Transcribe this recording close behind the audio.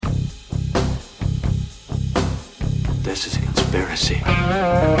This is a conspiracy.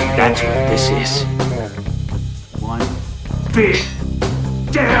 That's what this is. One big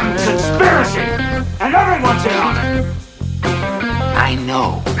damn conspiracy! And everyone's in on it! I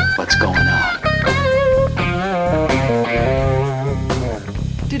know what's going on.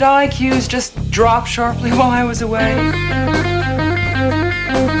 Did IQs just drop sharply while I was away?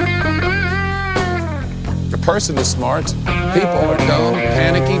 The person is smart. People are dumb,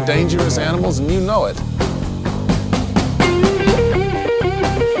 panicky, dangerous animals, and you know it.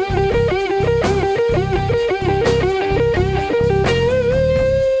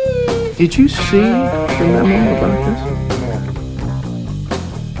 Did you see the memo about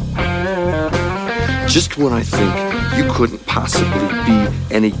this? Just when I think you couldn't possibly be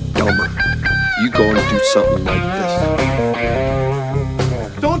any dumber, you go and do something like this.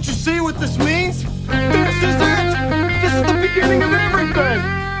 Don't you see what this means? This is it! This is the beginning of everything!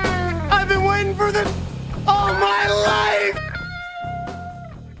 I've been waiting for this all my life!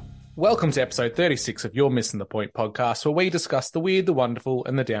 Welcome to episode 36 of You're Missing the Point podcast, where we discuss the weird, the wonderful,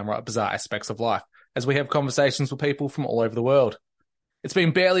 and the downright bizarre aspects of life, as we have conversations with people from all over the world. It's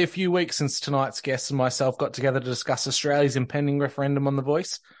been barely a few weeks since tonight's guests and myself got together to discuss Australia's impending referendum on The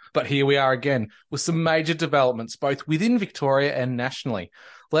Voice, but here we are again, with some major developments, both within Victoria and nationally.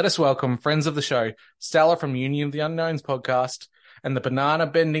 Let us welcome friends of the show, Stella from Union of the Unknowns podcast, and the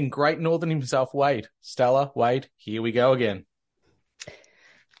banana-bending Great Northern himself, Wade. Stella, Wade, here we go again.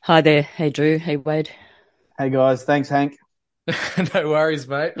 Hi there. Hey, Drew. Hey, Wade. Hey, guys. Thanks, Hank. No worries,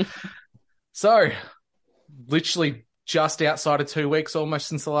 mate. So, literally just outside of 2 weeks almost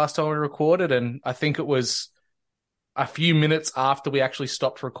since the last time we recorded, and I think it was a few minutes after we actually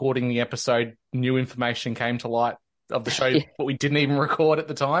stopped recording the episode, new information came to light of the show, but we didn't even record at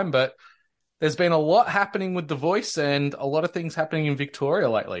the time. But there's been a lot happening with The Voice and a lot of things happening in Victoria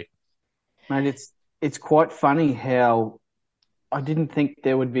lately. Mate, it's quite funny how I didn't think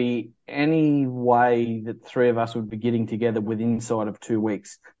there would be any way that three of us would be getting together within inside of 2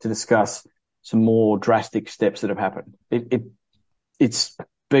 weeks to discuss some more drastic steps that have happened. It's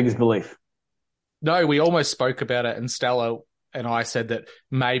big as belief. No, we almost spoke about it, and Stella and I said that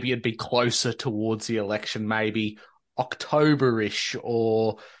maybe it'd be closer towards the election, maybe October-ish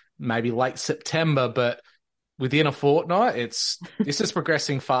or maybe late September, but within a fortnight, this is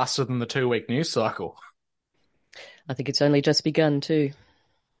progressing faster than the 2-week news cycle. I think it's only just begun too.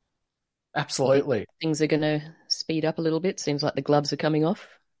 Absolutely. Things are going to speed up a little bit. Seems like the gloves are coming off.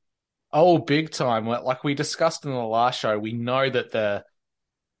 Oh, big time. Like we discussed in the last show, we know that the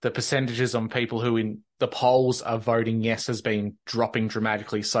percentages on people who in the polls are voting yes has been dropping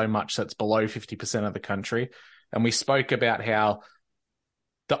dramatically so much that it's below 50% of the country. And we spoke about how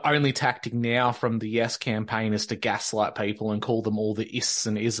the only tactic now from the yes campaign is to gaslight people and call them all the ists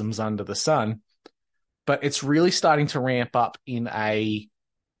and isms under the sun. But it's really starting to ramp up in a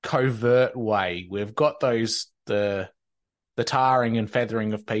covert way. We've got the tarring and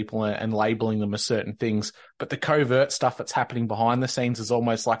feathering of people and labeling them as certain things, but the covert stuff that's happening behind the scenes is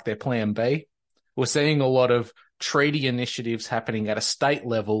almost like their plan B. We're seeing a lot of treaty initiatives happening at a state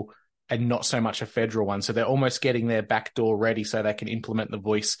level and not so much a federal one. So they're almost getting their back door ready so they can implement The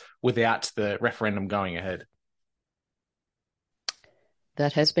Voice without the referendum going ahead.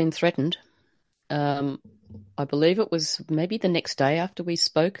 That has been threatened. I believe it was maybe the next day after we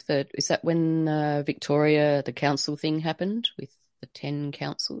spoke. Is that when Victoria, the council thing happened with the 10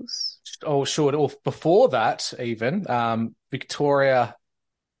 councils? Oh, sure. Or before that, even, Victoria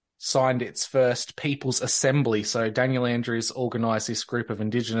signed its first People's Assembly. So Daniel Andrews organised this group of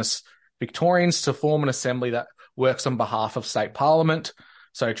Indigenous Victorians to form an assembly that works on behalf of state parliament.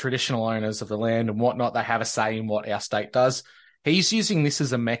 So traditional owners of the land and whatnot, they have a say in what our state does. He's using this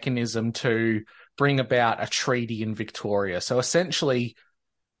as a mechanism to bring about a treaty in Victoria. So essentially,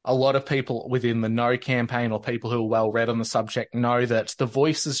 a lot of people within the No campaign or people who are well read on the subject know that The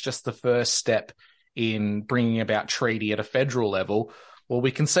Voice is just the first step in bringing about treaty at a federal level. Well,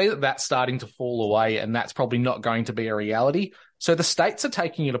 we can see that that's starting to fall away, and that's probably not going to be a reality. So the states are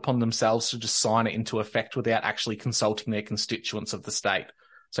taking it upon themselves to just sign it into effect without actually consulting their constituents of the state.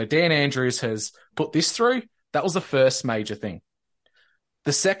 So Dan Andrews has put this through. That was the first major thing.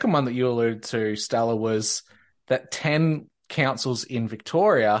 The second one that you alluded to, Stella, was that 10 councils in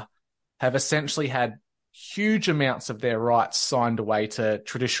Victoria have essentially had huge amounts of their rights signed away to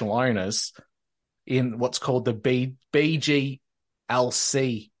traditional owners in what's called the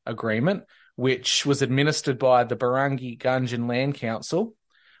BGLC agreement, which was administered by the Barangi-Gunjan Land Council,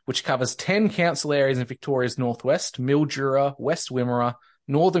 which covers 10 council areas in Victoria's northwest: Mildura, West Wimmera,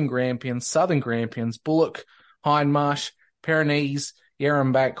 Northern Grampians, Southern Grampians, Bullock, Hindmarsh, Pyrenees,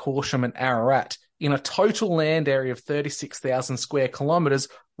 Yarrambank, Horsham and Ararat in a total land area of 36,000 square kilometres,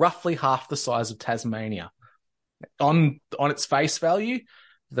 roughly half the size of Tasmania. On its face value,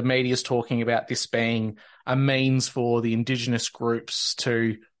 the media is talking about this being a means for the Indigenous groups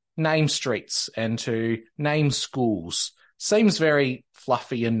to name streets and to name schools. Seems very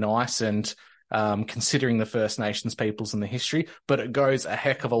fluffy and nice, and considering the First Nations peoples and the history, but it goes a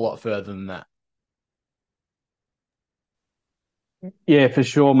heck of a lot further than that. Yeah, for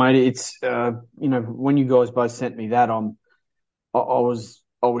sure, mate. It's when you guys both sent me that, I was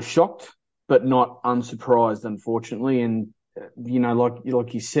shocked, but not unsurprised, unfortunately. And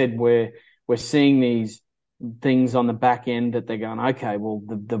like you said, we're seeing these things on the back end that they're going, okay, well,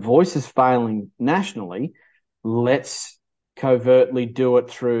 the voice is failing nationally. Let's covertly do it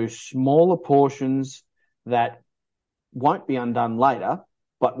through smaller portions that won't be undone later,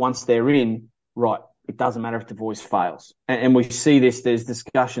 but once they're in, right, it doesn't matter if the voice fails. And we see this, there's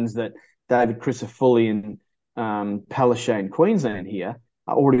discussions that David Crisafulli and Palaszczuk in Queensland here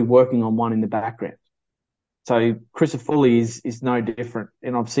are already working on one in the background. So Crisafulli is no different.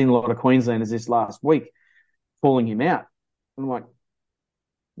 And I've seen a lot of Queenslanders this last week calling him out. I'm like,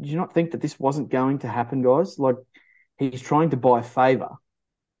 did you not think that this wasn't going to happen, guys? Like, he's trying to buy favour.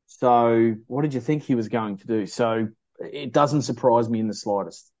 So what did you think he was going to do? So it doesn't surprise me in the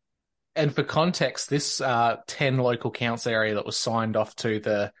slightest. And for context, this 10 local council area that was signed off to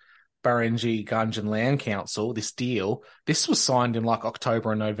the Barangi Gunjan Land Council, this deal, this was signed in like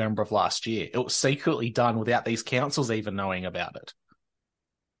October and November of last year. It was secretly done without these councils even knowing about it.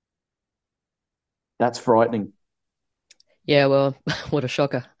 That's frightening. Yeah, well, what a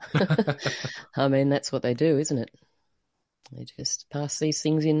shocker. I mean, that's what they do, isn't it? They just pass these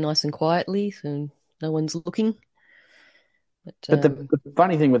things in nice and quietly, and no one's looking. But the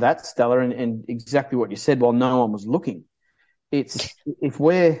funny thing with that, Stella, and exactly what you said, while no one was looking, it's if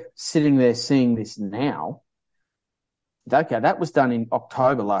we're sitting there seeing this now, okay, that was done in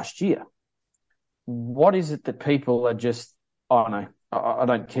October last year. What is it that people are just, oh no, I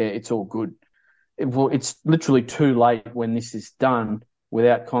don't care, it's all good. It's literally too late when this is done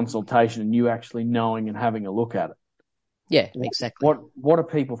without consultation and you actually knowing and having a look at it. Yeah, exactly. What are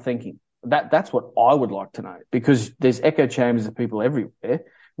people thinking? That's what I would like to know, because there's echo chambers of people everywhere.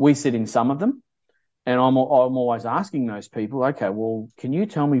 We sit in some of them, and I'm always asking those people, okay, well, can you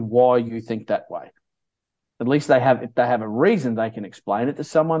tell me why you think that way? At least if they have a reason, they can explain it to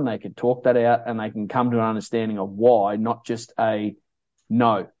someone, they can talk that out, and they can come to an understanding of why, not just a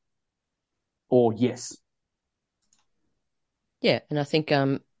no or yes. Yeah, and I think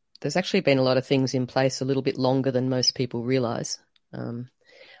there's actually been a lot of things in place a little bit longer than most people realise.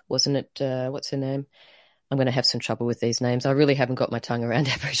 Wasn't it, what's her name? I'm going to have some trouble with these names. I really haven't got my tongue around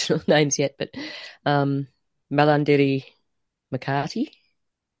Aboriginal names yet, but Malandiri McCarthy,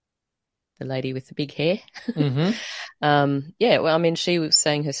 the lady with the big hair. Mm-hmm. Yeah, well, I mean, she was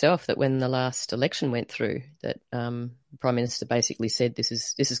saying herself that when the last election went through, that the Prime Minister basically said this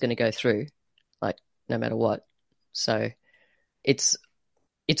is going to go through, like, no matter what. So it's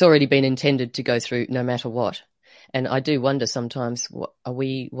already been intended to go through no matter what. And I do wonder sometimes,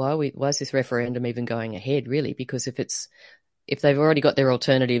 why is this referendum even going ahead, really? Because if they've already got their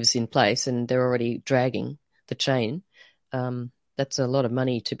alternatives in place and they're already dragging the chain, that's a lot of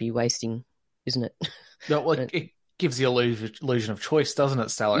money to be wasting, isn't it? No, well, it gives the illusion of choice, doesn't it,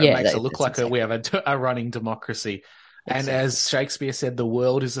 Stella? Yeah, it makes it look like exactly. we have a running democracy. Exactly. And as Shakespeare said, the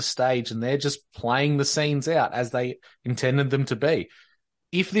world is a stage, and they're just playing the scenes out as they intended them to be.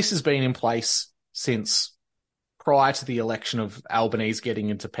 If this has been in place since prior to the election of Albanese getting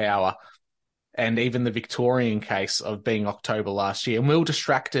into power, and even the Victorian case of being October last year, and we were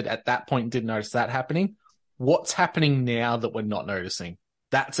distracted at that point and didn't notice that happening, what's happening now that we're not noticing?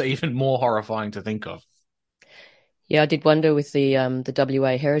 That's even more horrifying to think of. Yeah, I did wonder with the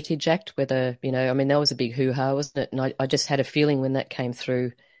WA Heritage Act whether, I mean, that was a big hoo-ha, wasn't it? And I just had a feeling when that came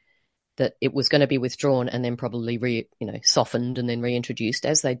through that it was going to be withdrawn and then probably softened and then reintroduced,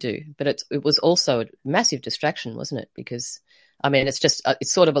 as they do. But it was also a massive distraction, wasn't it? Because, I mean, it's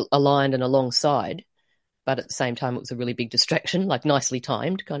sort of aligned and alongside, but at the same time, it was a really big distraction, like nicely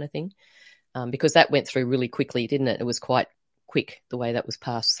timed kind of thing. Because that went through really quickly, didn't it? It was quite quick the way that was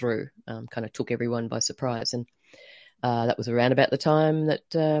passed through, kind of took everyone by surprise. And that was around about the time that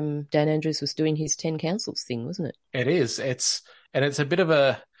Dan Andrews was doing his 10 councils thing, wasn't it? It is. It's a bit of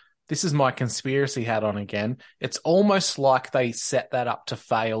a, this is my conspiracy hat on again. It's almost like they set that up to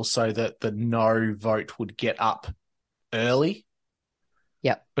fail so that the no vote would get up early.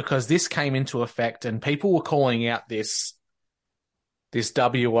 Yeah. Because this came into effect and people were calling out this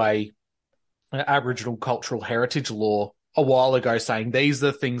WA Aboriginal Cultural Heritage Law a while ago saying these are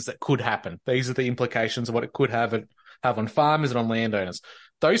the things that could happen. These are the implications of what it could have on farmers and on landowners.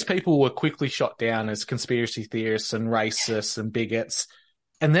 Those people were quickly shot down as conspiracy theorists and racists and bigots.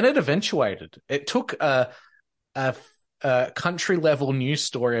 And then it eventuated. It took a country level news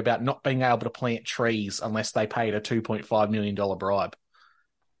story about not being able to plant trees unless they paid a $2.5 million bribe.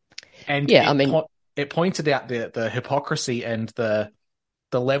 And it pointed out the hypocrisy and the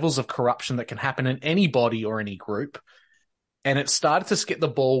levels of corruption that can happen in any body or any group. And it started to get the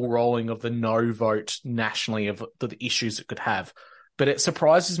ball rolling of the no vote nationally of the issues it could have. But it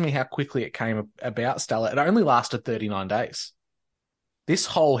surprises me how quickly it came about, Stella. It only lasted 39 days. This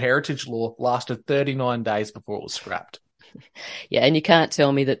whole heritage law lasted 39 days before it was scrapped. Yeah, and you can't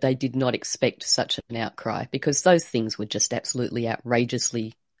tell me that they did not expect such an outcry, because those things were just absolutely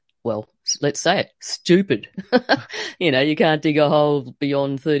outrageously, well, let's say it, stupid. You can't dig a hole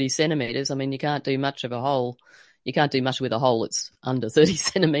beyond 30 centimetres. I mean, you can't do much with a hole that's under 30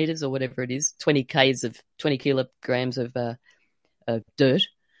 centimetres or whatever it is, 20 kilograms of dirt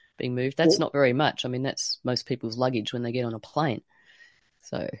being moved. That's not very much. I mean, that's most people's luggage when they get on a plane.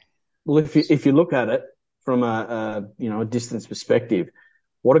 So, well, if you look at it from a distance perspective,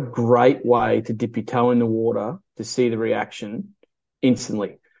 what a great way to dip your toe in the water to see the reaction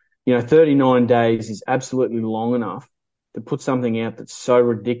instantly. 39 days is absolutely long enough to put something out that's so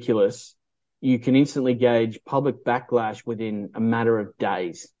ridiculous. You can instantly gauge public backlash within a matter of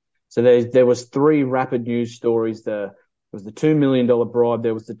days. So there was 3 rapid news stories. There was the $2 million bribe.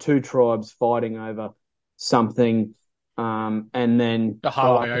 There was the 2 tribes fighting over something. And then the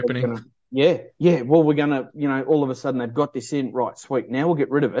highway opening. Well, we're going to, all of a sudden they've got this in. Right, sweet. Now we'll get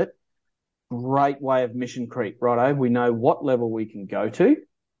rid of it. Great way of mission creep, righto. We know what level we can go to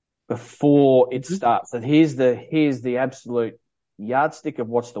before it starts. And here's the absolute yardstick of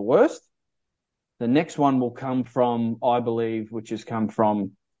what's the worst. The next one will come from, I believe, which has come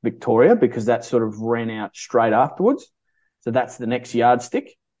from Victoria, because that sort of ran out straight afterwards. So that's the next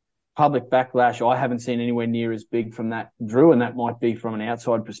yardstick. Public backlash, I haven't seen anywhere near as big from that, Drew, and that might be from an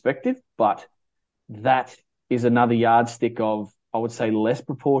outside perspective, but that is another yardstick of, I would say, less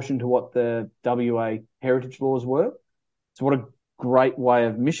proportion to what the WA heritage laws were. So what a great way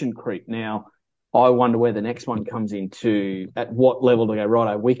of mission creep. Now, I wonder where the next one comes into, at what level to go,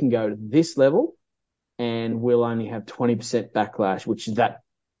 righto, we can go to this level and we'll only have 20% backlash, which is that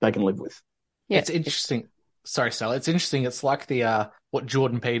they can live with. Yeah. It's interesting. Sorry, Stella. It's interesting. It's like what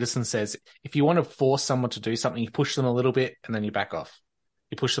Jordan Peterson says. If you want to force someone to do something, you push them a little bit and then you back off.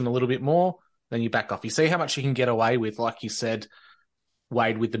 You push them a little bit more, then you back off. You see how much you can get away with, like you said,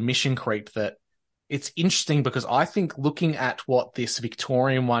 Wade, with the mission creep. That it's interesting because I think looking at what this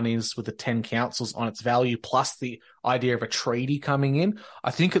Victorian one is with the 10 councils on its value, plus the idea of a treaty coming in, I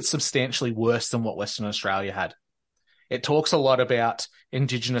think it's substantially worse than what Western Australia had. It talks a lot about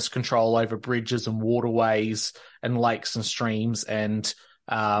Indigenous control over bridges and waterways and lakes and streams and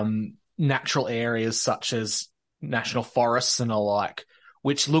natural areas such as national forests and the like,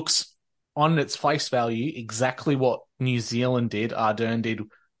 which looks on its face value exactly what New Zealand did, Ardern did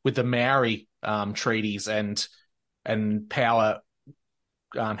with the Maori treaties and power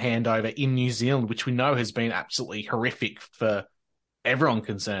handover in New Zealand, which we know has been absolutely horrific for everyone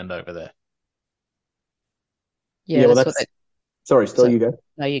concerned over there. Yeah, well, sorry, Stella, you go.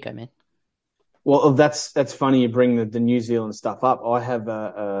 No, you go, man. Well, that's funny you bring the New Zealand stuff up. I have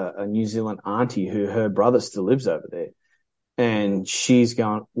a New Zealand auntie who her brother still lives over there, and she's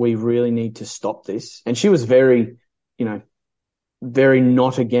going, we really need to stop this. And she was very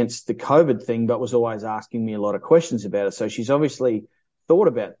not against the COVID thing, but was always asking me a lot of questions about it. So she's obviously thought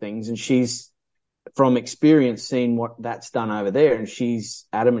about things, and she's, from experience, seen what that's done over there. And she's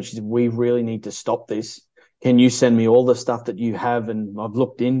adamant. She said, we really need to stop this. Can you send me all the stuff that you have? And I've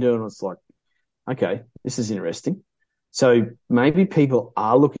looked into it, and it's like, okay, this is interesting. So maybe people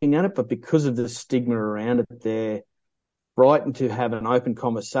are looking at it, but because of the stigma around it, they're frightened to have an open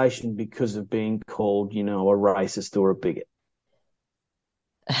conversation because of being called, a racist or a bigot.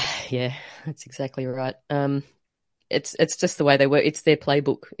 Yeah, that's exactly right. It's just the way they work. It's their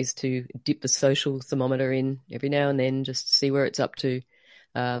playbook, is to dip the social thermometer in every now and then, just see where it's up to,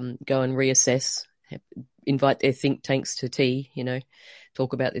 go and reassess, invite their think tanks to tea,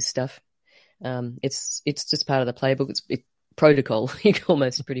 talk about this stuff. It's just part of the playbook. It's protocol,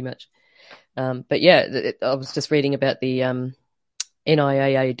 almost, pretty much. But yeah, I was just reading about the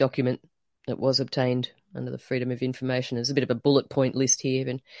NIAA document that was obtained under the Freedom of Information. There's a bit of a bullet point list here,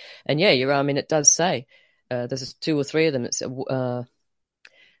 and yeah, it does say there's 2 or 3 of them. It's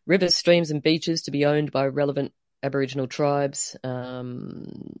rivers, streams, and beaches to be owned by relevant Aboriginal tribes.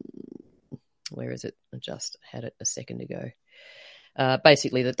 where is it? I just had it a second ago.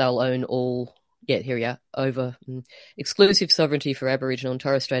 Basically that they'll own all, here we are, over exclusive sovereignty for Aboriginal and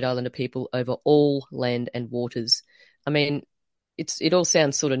Torres Strait Islander people over all land and waters. I mean, it all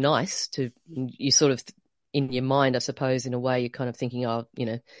sounds sort of nice you sort of, in your mind, I suppose, in a way, you're kind of thinking,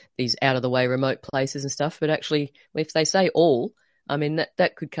 these out of the way remote places and stuff. But actually, if they say all, I mean,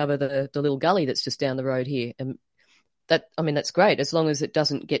 that could cover the little gully that's just down the road here. And that's great, as long as it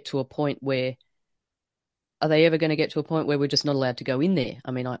doesn't get to a point where, are they ever going to get to a point where we're just not allowed to go in there?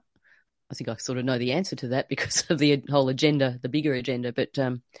 I mean, I think I sort of know the answer to that because of the whole agenda, the bigger agenda, but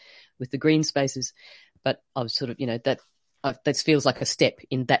with the green spaces. But I was sort of, that feels like a step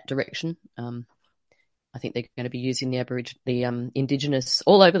in that direction. I think they're going to be using the Indigenous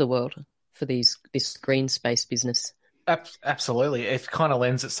all over the world for this green space business. Absolutely. It kind of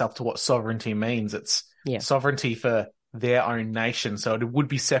lends itself to what sovereignty means. It's sovereignty for their own nation. So it would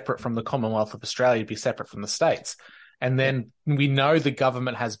be separate from the Commonwealth of Australia, it'd be separate from the states. And then we know the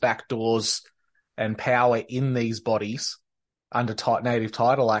government has backdoors and power in these bodies under Native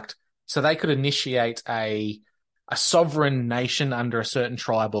Title Act. So they could initiate a sovereign nation under a certain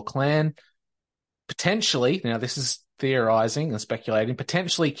tribe or clan, potentially, now this is theorising and speculating,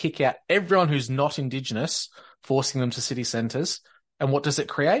 potentially kick out everyone who's not Indigenous, forcing them to city centres. And what does it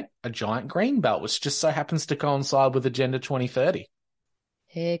create? A giant green belt, which just so happens to coincide with Agenda 2030.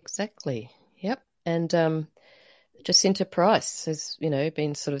 Exactly. Yep. And Jacinta Price has,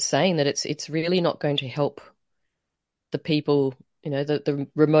 been sort of saying that it's really not going to help the people, the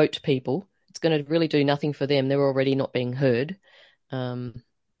remote people. It's going to really do nothing for them. They're already not being heard.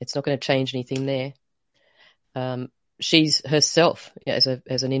 It's not going to change anything there. She's herself, as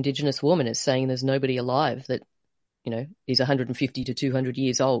an Indigenous woman, is saying there's nobody alive that, is 150 to 200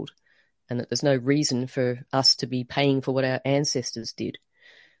 years old, and that there's no reason for us to be paying for what our ancestors did.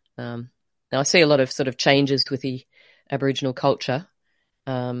 Now, I see a lot of sort of changes with the Aboriginal culture,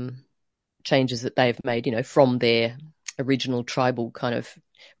 changes that they've made, from their original tribal kind of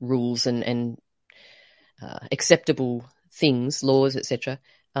rules and acceptable things, laws, etc.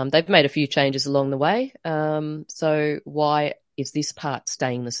 They've made a few changes along the way. So why is this part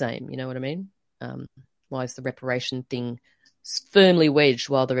staying the same? You know what I mean? Why is the reparation thing firmly wedged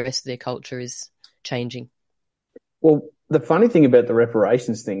while the rest of their culture is changing? Well, the funny thing about the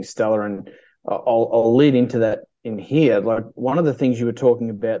reparations thing, Stella, and I'll lead into that in here. Like, one of the things you were talking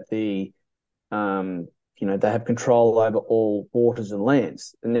about, they have control over all waters and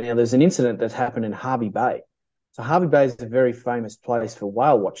lands. And now there's an incident that's happened in Hervey Bay. So Hervey Bay is a very famous place for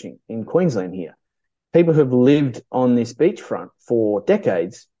whale watching in Queensland here. People who have lived on this beachfront for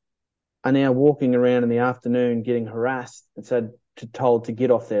decades are now walking around in the afternoon getting harassed and told to get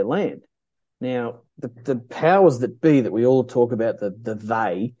off their land. Now, the powers that be that we all talk about,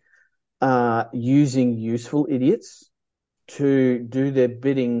 they are using useful idiots to do their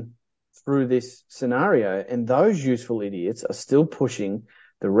bidding through this scenario. And those useful idiots are still pushing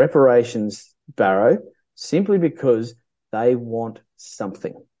the reparations barrow simply because they want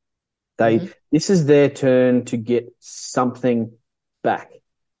something. This is their turn to get something back.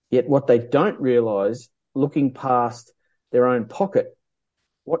 Yet what they don't realise, looking past their own pocket,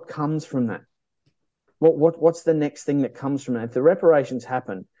 what comes from that? What's the next thing that comes from that? If the reparations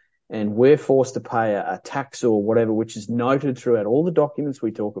happen and we're forced to pay a tax or whatever, which is noted throughout all the documents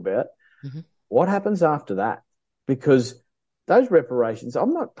we talk about, what happens after that? Because those reparations,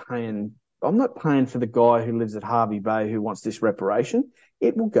 I'm not paying for the guy who lives at Hervey Bay who wants this reparation.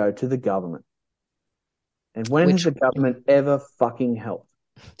 It will go to the government. And when has the government ever fucking helped?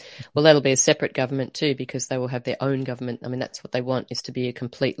 Well, that'll be a separate government too, because they will have their own government. I mean, that's what they want, is to be a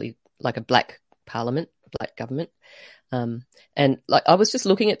completely, like a black parliament, black government. And like, I was just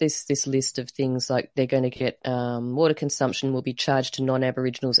looking at this list of things, like they're going to get water consumption will be charged to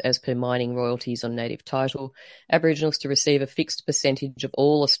non-Aboriginals as per mining royalties on native title. Aboriginals to receive a fixed percentage of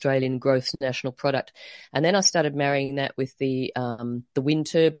all Australian gross national product. And then I started marrying that with the wind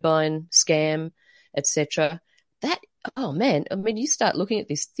turbine scam, etc. Oh man, I mean, you start looking at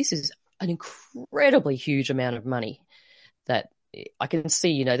this is an incredibly huge amount of money that I can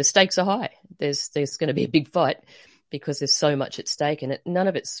see, the stakes are high. There's going to be a big fight because there's so much at stake, and none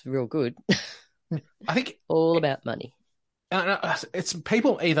of it's real good. I think all about money. It's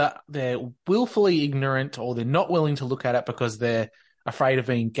people, either they're willfully ignorant or they're not willing to look at it because they're afraid of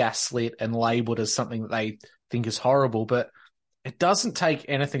being gaslit and labelled as something that they think is horrible. But it doesn't take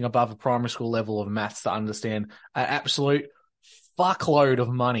anything above a primary school level of maths to understand an absolute fuckload of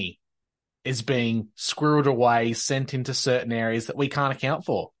money is being squirreled away, sent into certain areas that we can't account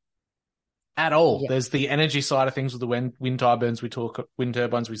for at all. Yep. There's the energy side of things with the wind turbines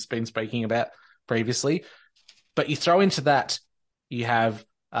we've been speaking about. previously. But you throw into that, you have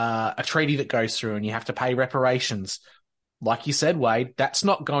a treaty that goes through and you have to pay reparations. Like you said, Wade, that's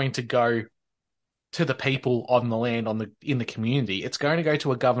not going to go to the people on the land in the community. It's going to go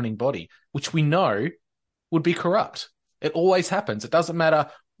to a governing body, which we know would be corrupt. It always happens. It doesn't matter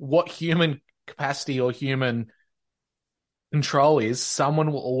what human capacity or human control is,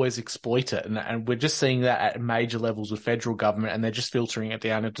 someone will always exploit it. And we're just seeing that at major levels with federal government, and they're just filtering it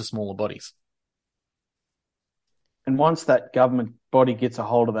down into smaller bodies. And once that government body gets a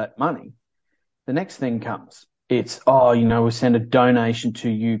hold of that money, the next thing comes. It's, we'll send a donation to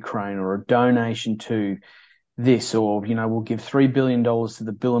Ukraine or a donation to this, or, we'll give $3 billion to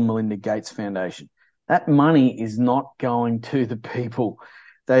the Bill and Melinda Gates Foundation. That money is not going to the people.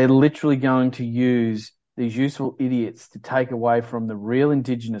 They're literally going to use these useful idiots to take away from the real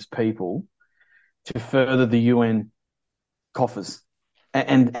Indigenous people to further the UN coffers.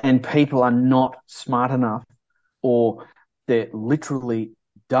 And people are not smart enough, or they're literally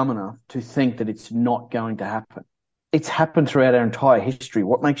dumb enough to think that it's not going to happen. It's happened throughout our entire history.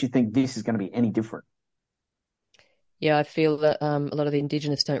 What makes you think this is going to be any different? Yeah, I feel that a lot of the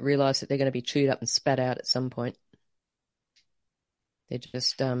Indigenous don't realise that they're going to be chewed up and spat out at some point. They're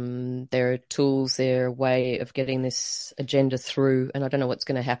just, they're tools, they're a way of getting this agenda through, and I don't know what's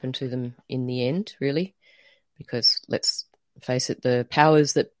going to happen to them in the end, really, because let's face it, the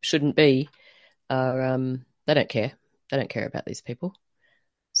powers that shouldn't be are, they don't care. They don't care about these people.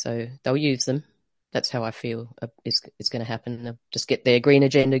 So they'll use them. That's how I feel it's going to happen. They'll just get their green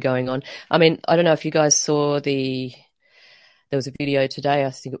agenda going on. I mean, I don't know if you guys saw there was a video today,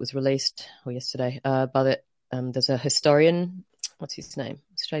 I think it was released, or yesterday, by there's a historian, what's his name?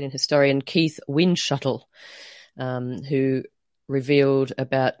 Australian historian Keith Windschuttle, who revealed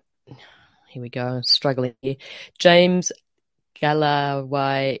about, here we go, I'm struggling here, James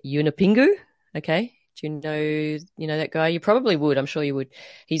Galawai Yunupingu. Okay, do you know that guy? You probably would. I'm sure you would.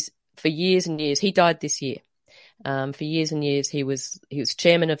 He's, for years and years, he died this year. For years and years, he was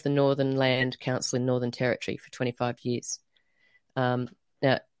chairman of the Northern Land Council in Northern Territory for 25 years.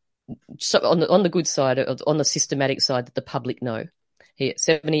 Now, so on the good side, on the systematic side that the public know, he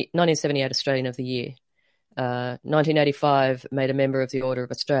 1978 Australian of the Year, 1985 made a member of the Order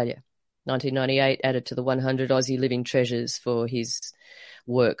of Australia, 1998 added to the 100 Aussie Living Treasures for his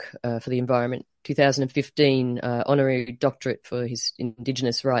work for the environment, 2015 honorary doctorate for his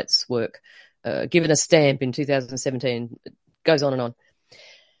Indigenous rights work, given a stamp in 2017. It goes on and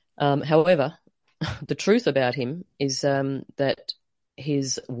on. However, the truth about him is that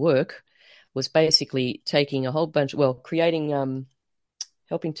his work was basically taking a whole bunch, creating,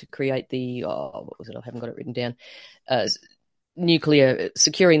 helping to create the, what was it? I haven't got it written down.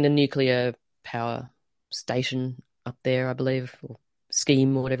 Securing the nuclear power station up there, I believe, or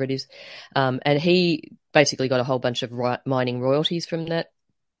scheme or whatever it is. And he basically got a whole bunch of mining royalties from that,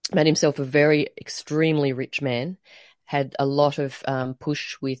 made himself a very extremely rich man, had a lot of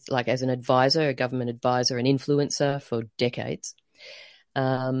push with, like, as an advisor, a government advisor, an influencer for decades.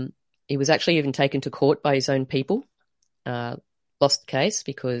 He was actually even taken to court by his own people, lost the case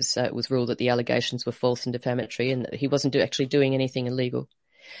because it was ruled that the allegations were false and defamatory and that he wasn't actually doing anything illegal.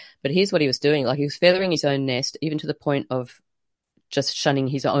 But here's what he was doing. Like, he was feathering his own nest, even to the point of just shunning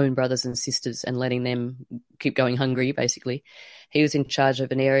his own brothers and sisters and letting them keep going hungry, basically. He was in charge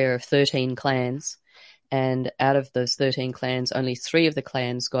of an area of 13 clans, and out of those 13 clans, only 3 of the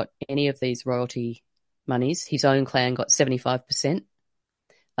clans got any of these royalty monies. His own clan got 75%.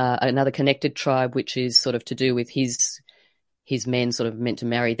 Another connected tribe, which is sort of to do with his men sort of meant to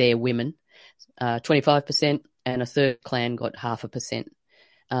marry their women, 25%, and a third clan got 0.5%.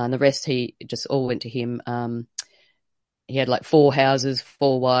 And the rest, he just all went to him. He had like 4 houses,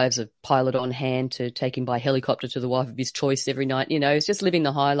 4 wives, a pilot on hand to take him by helicopter to the wife of his choice every night. You know, he's just living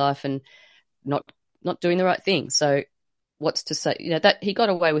the high life and not doing the right thing. So what's to say, that he got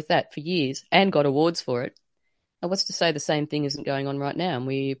away with that for years and got awards for it. And what's to say the same thing isn't going on right now? And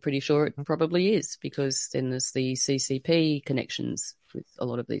we're pretty sure it probably is, because then there's the CCP connections with a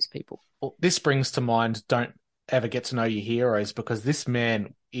lot of these people. Well, this brings to mind, don't ever get to know your heroes, because this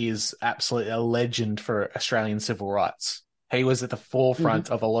man is absolutely a legend for Australian civil rights. He was at the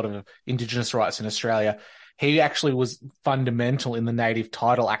forefront of a lot of Indigenous rights in Australia. He actually was fundamental in the Native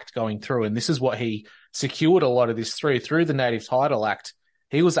Title Act going through, and this is what he secured a lot of this through the Native Title Act.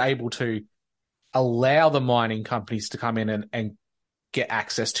 He was able to allow the mining companies to come in and get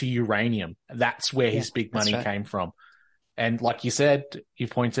access to uranium. That's where his big money came from. And like you said, you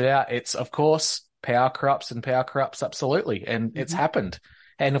pointed out, it's, of course, power corrupts and power corrupts, absolutely. And it's happened.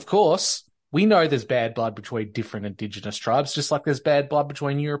 And of course, we know there's bad blood between different Indigenous tribes, just like there's bad blood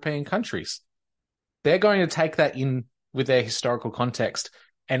between European countries. they're going to take that in with their historical context,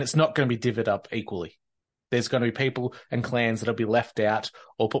 and it's not going to be divvied up equally. There's going to be people and clans that'll be left out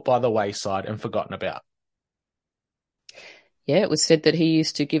or put by the wayside and forgotten about. Yeah, it was said that he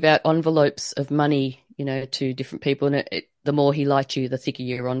used to give out envelopes of money, to different people, and the more he liked you, the thicker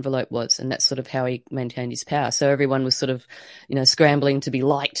your envelope was, and that's sort of how he maintained his power. So everyone was sort of, scrambling to be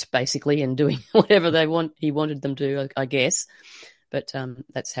liked, basically, and doing whatever he wanted them to, I guess. But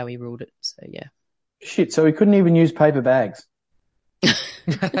that's how he ruled it. So yeah. Shit, so he couldn't even use paper bags.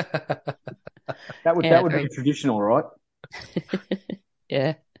 That would be traditional, right?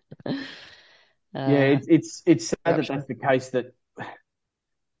 Yeah. It's sad that that's the case. That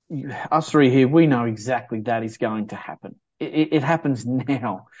us three here, we know exactly that is going to happen. It happens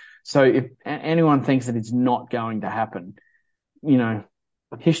now. So if anyone thinks that it's not going to happen,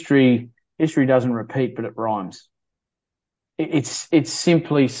 history doesn't repeat, but it rhymes. It's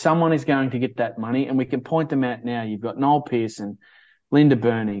simply someone is going to get that money, and we can point them out now. You've got Noel Pearson, Linda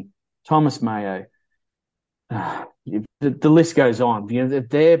Burney, Thomas Mayo. The list goes on.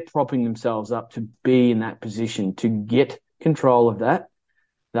 They're propping themselves up to be in that position to get control of that.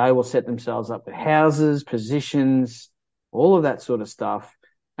 They will set themselves up with houses, positions, all of that sort of stuff.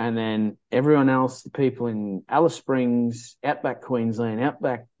 And then everyone else, the people in Alice Springs, outback Queensland,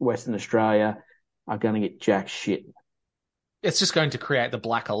 outback Western Australia, are going to get jack shit. It's just going to create the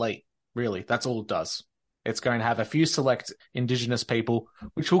black elite, really. That's all it does. It's going to have a few select Indigenous people,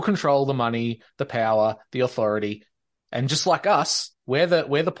 which will control the money, the power, the authority. And just like us, we're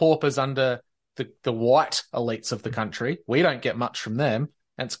the paupers under the white elites of the country. We don't get much from them.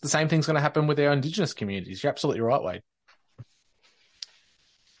 And the same thing's going to happen with our Indigenous communities. You're absolutely right, Wade.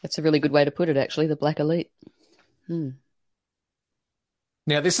 That's a really good way to put it, actually, the black elite. Now,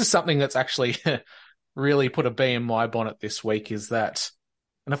 this is something that's actually really put a bee in my bonnet this week, is that,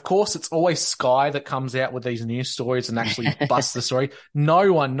 and of course, it's always Sky that comes out with these news stories and actually busts the story.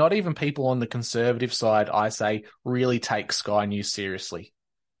 No one, not even people on the conservative side, I say, really take Sky News seriously.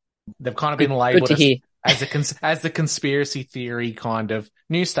 They've kind of been labelled as the conspiracy theory kind of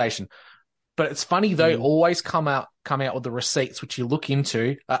news station. But it's funny, they always come out with the receipts, which you look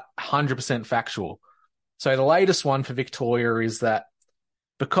into, are 100% factual. So the latest one for Victoria is that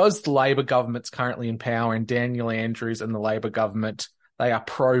because the Labor government's currently in power and Daniel Andrews and the Labor government, they are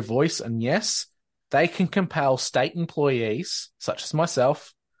pro-voice, and yes, they can compel state employees, such as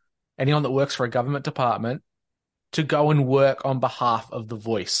myself, anyone that works for a government department, to go and work on behalf of the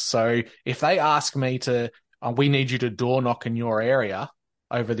voice. So if they ask me we need you to door knock in your area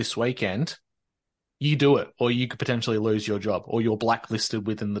over this weekend, you do it, or you could potentially lose your job, or you're blacklisted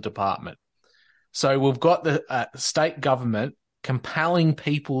within the department. So we've got the state government compelling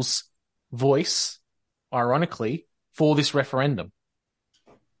people's voice, ironically, for this referendum.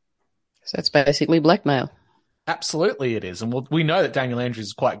 So it's basically blackmail. Absolutely it is. And we know that Daniel Andrews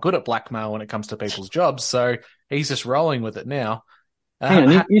is quite good at blackmail when it comes to people's jobs, so he's just rolling with it now.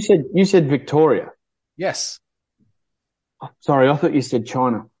 Hang on, you said Victoria. Yes. Oh, sorry, I thought you said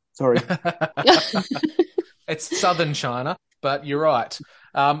China. Sorry. It's southern China, but you're right.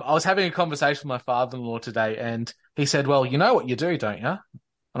 I was having a conversation with my father-in-law today, and he said, well, you know what you do, don't you?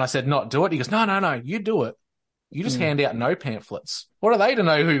 And I said, not do it. He goes, no, you do it. You just hand out no pamphlets. What are they to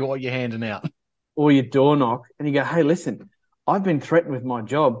know what you're handing out? Or you door knock and you go, hey, listen, I've been threatened with my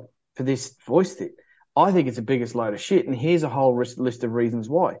job for this voice thing. I think it's the biggest load of shit, and here's a whole list of reasons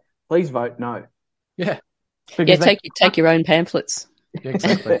why. Please vote no. Yeah. Take your own pamphlets. Yeah,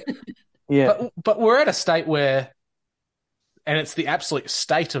 exactly. Yeah. But we're at a state where, and it's the absolute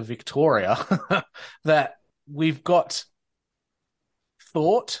state of Victoria, that we've got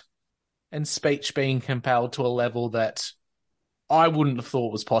thought and speech being compelled to a level that I wouldn't have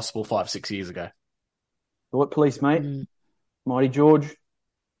thought was possible 5-6 years ago. What police, mate? Mighty George.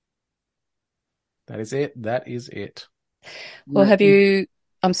 That is it. Well,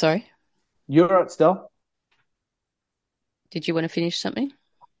 I'm sorry. You're right, Stella. Did you want to finish something?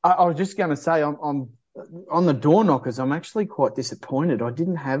 I was just going to say, I'm on the door knockers. I'm actually quite disappointed. I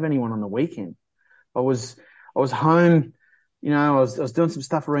didn't have anyone on the weekend. I was home. I was doing some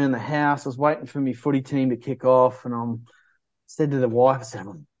stuff around the house. I was waiting for my footy team to kick off, and I said to the wife, I said,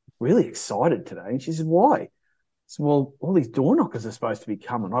 I'm really excited today. And she said, why? I said, well, all these door knockers are supposed to be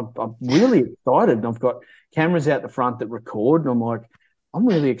coming. I'm really excited. And I've got cameras out the front that record. And I'm like, I'm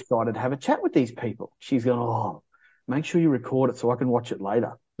really excited to have a chat with these people. She's going, oh, make sure you record it so I can watch it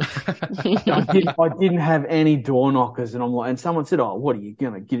later. I didn't have any door knockers. And I'm like, and someone said, oh, what are you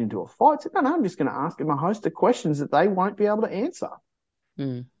going to get into a fight? I said, no, I'm just going to ask them a host of questions that they won't be able to answer.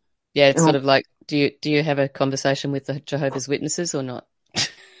 Yeah, it's sort of like, do you have a conversation with the Jehovah's Witnesses or not?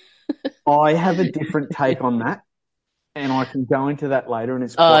 I have a different take on that, and I can go into that later. And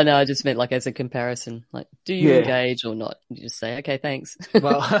it's Oh quite, no, I just meant like as a comparison. Like, do you yeah, engage or not? You just say, okay, thanks.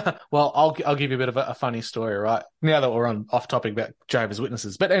 Well, well, I'll give you a bit of a funny story, right? Now that we're on off topic about Jehovah's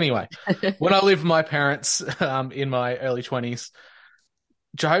Witnesses, but anyway, when I lived with my parents in my early 20s,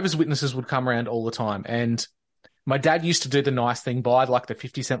 Jehovah's Witnesses would come around all the time, and my dad used to do the nice thing, buy like the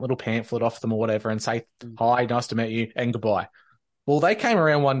 50-cent little pamphlet off them or whatever, and say hi, nice to meet you, and goodbye. Well, they came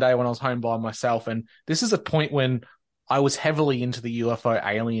around one day when I was home by myself, and this is a point when I was heavily into the UFO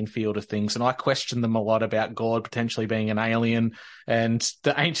alien field of things, and I questioned them a lot about God potentially being an alien and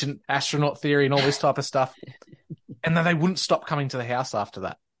the ancient astronaut theory and all this type of stuff. And then they wouldn't stop coming to the house after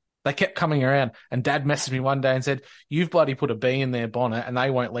that. They kept coming around, and Dad messaged me one day and said, "You've bloody put a bee in their bonnet, and they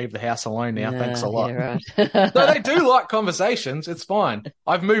won't leave the house alone now. Thanks a lot." Yeah, So right. they do like conversations. It's fine.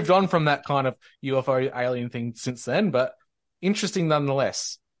 I've moved on from that kind of UFO alien thing since then, but interesting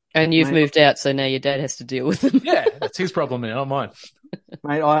nonetheless. And you've Mate. moved out, so now your dad has to deal with them. Yeah, that's his problem now, not mine.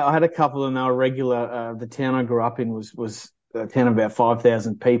 mate. I had a couple, and they were regular. The town I grew up in was a town of about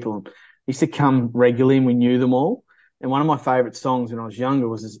 5,000 people. And used to come regularly, and we knew them all. And one of my favourite songs when I was younger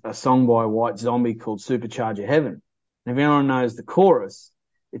was a song by White Zombie called "Supercharger Heaven." And if anyone knows the chorus,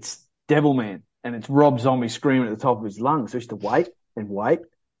 it's Devil Man, and it's Rob Zombie screaming at the top of his lungs. So I used to wait and wait.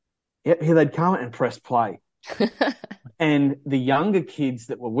 Yep, here they'd come and press play. And the younger kids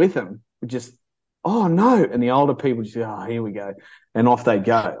that were with him would just, oh no. And the older people just, oh, here we go. And off they'd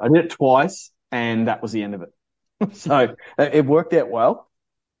go. I did it twice, and that was the end of it. So it worked out well.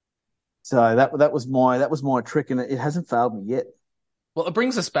 So that was my trick, and it hasn't failed me yet. Well, it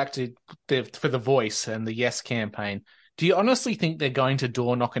brings us back to for the Voice and the Yes campaign. Do you honestly think they're going to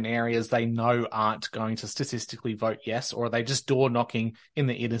door knock in areas they know aren't going to statistically vote yes, or are they just door knocking in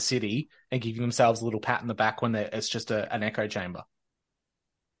the inner city and giving themselves a little pat in the back when it's just an echo chamber?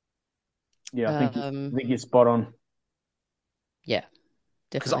 Yeah, I think you're spot on. Yeah,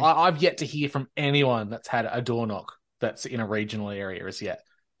 Because definitely. I've yet to hear from anyone that's had a door knock that's in a regional area as yet.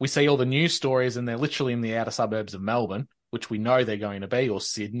 We see all the news stories, and they're literally in the outer suburbs of Melbourne, which we know they're going to be, or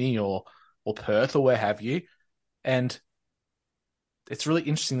Sydney, or Perth, or where have you. And it's really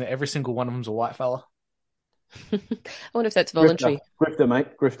interesting that every single one of them's a white fella. I wonder if that's voluntary. Grifter,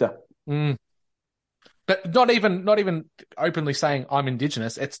 mate. Grifter. Mm. But not even openly saying I'm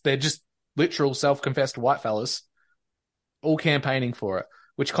Indigenous. They're just literal self-confessed white fellas all campaigning for it,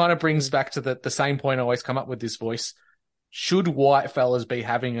 which kind of brings back to the same point I always come up with this Voice. Should white fellas be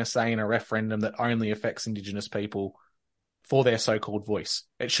having a say in a referendum that only affects Indigenous people for their so-called voice?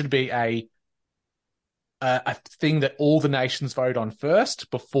 It should be a thing that all the nations vote on first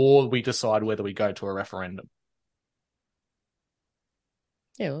before we decide whether we go to a referendum.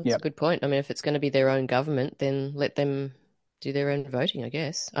 Yeah, well, that's a good point. I mean, if it's going to be their own government, then let them do their own voting, I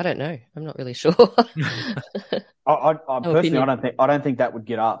guess. I don't know. I'm not really sure. I personally, opinion. I don't think that would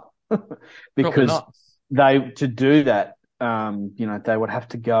get up because to do that, they would have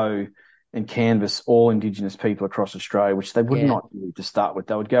to go and canvass all Indigenous people across Australia, which they would not do to start with.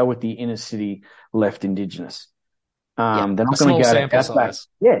 They would go with the inner city left Indigenous. They're not going to go to Outback.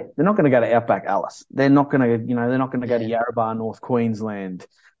 Yeah, they're not going to go to Outback Alice. They're not going to, they're not going to go to Yarrabah, North Queensland.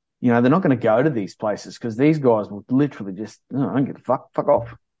 They're not going to go to these places because these guys will literally just, I don't give a fuck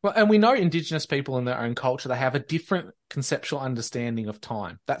off. Well, and we know Indigenous people in their own culture, they have a different conceptual understanding of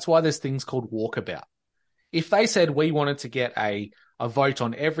time. That's why there's things called walkabout. If they said we wanted to get a vote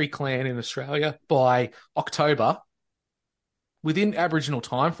on every clan in Australia by October, within Aboriginal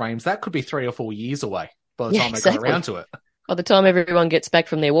timeframes, that could be 3 or 4 years away by the time they got around to it. By the time everyone gets back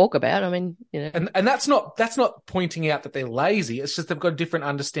from their walkabout, I mean, And that's not pointing out that they're lazy. It's just they've got a different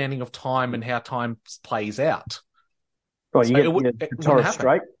understanding of time and how time plays out. Right, you get Torres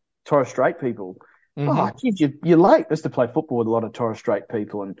Strait people. Mm-hmm. Oh, geez, you're late. I used to play football with a lot of Torres Strait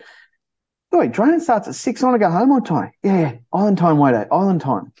people, and training starts at 6. I want to go home on time. Yeah, island time, wait, island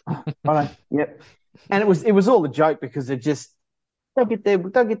time. Oh, right, yep. And it was all a joke because they'll get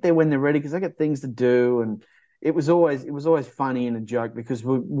there when they're ready because they got things to do, and it was always funny and a joke because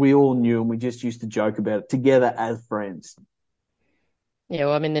we all knew and we just used to joke about it together as friends. Yeah,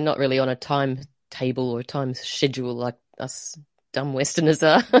 well, I mean, they're not really on a timetable or a time schedule like us dumb Westerners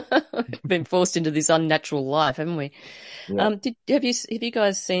are. Been forced into this unnatural life, haven't we? Yeah. Have you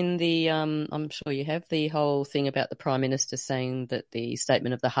guys seen the? I'm sure you have, the whole thing about the Prime Minister saying that the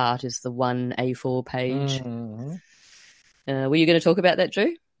Statement of the Heart is the one A4 page. Mm-hmm. Were you going to talk about that,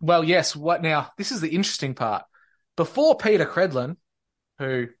 Drew? Well, yes. What now? This is the interesting part. Before Peter Credlin,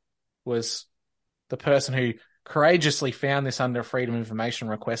 who was the person who courageously found this under a Freedom of Information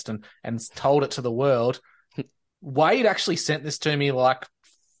request and told it to the world, Wade actually sent this to me like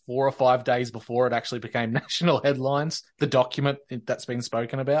 4 or 5 days before it actually became national headlines, the document that's been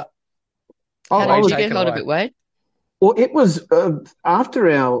spoken about. How I did was you get hold of away. it, Wade? Well, it was after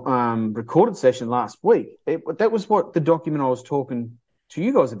our recorded session last week. That was what the document I was talking to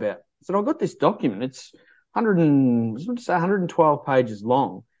you guys about. I said, I got this document. It's 112 pages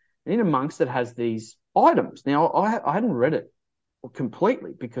long. And in amongst it has these items. Now, I hadn't read it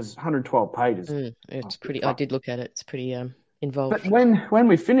completely because 112 pages. It's pretty. I did look at it. It's pretty involved. But when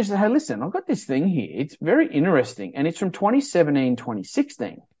we finished, hey, listen, I've got this thing here. It's very interesting, and it's from 2017,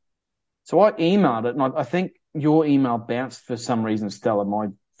 2016. So I emailed it, and I think your email bounced for some reason, Stella, my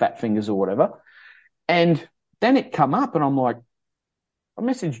fat fingers or whatever. And then it come up, and I'm like, I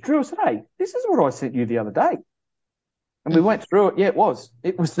messaged Drew. I said, hey, this is what I sent you the other day. And we went through it. Yeah, it was.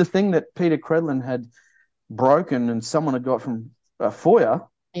 It was the thing that Peter Credlin had broken and someone had got from Foyer.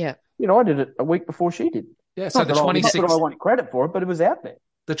 Yeah. You know, I did it a week before she did. Yeah, so Not the that 26 I want credit for it, but it was out there.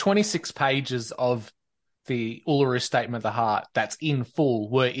 the 26 pages of the Uluru Statement of the Heart that's in full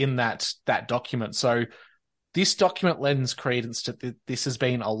were in that document. So this document lends credence to this has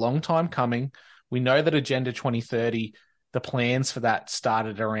been a long time coming. We know that Agenda 2030, the plans for that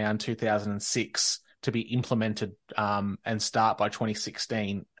started around 2006 to be implemented and start by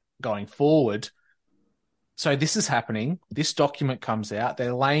 2016 going forward. So this is happening. This document comes out.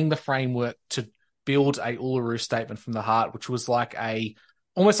 They're laying the framework to build a Uluru Statement from the Heart, which was like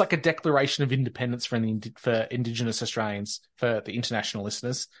almost like a declaration of independence for Indigenous Australians, for the international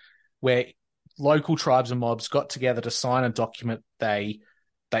listeners, where local tribes and mobs got together to sign a document. They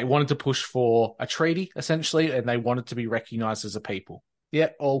wanted to push for a treaty, essentially, and they wanted to be recognised as a people. Yeah,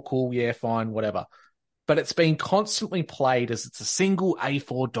 all cool, yeah, fine, whatever. But it's been constantly played as it's a single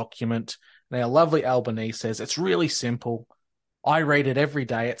A4 document. Now, lovely Albanese says, it's really simple. I read it every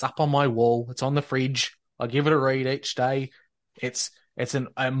day. It's up on my wall. It's on the fridge. I give it a read each day. It's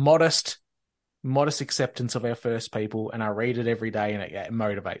a modest acceptance of our First People, and I read it every day, and it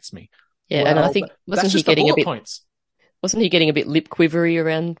motivates me. Yeah, Well, and I think wasn't he getting a bit points? Wasn't he getting a bit lip quivery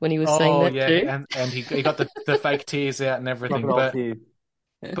around when he was saying that too? and he got the fake tears out and everything. But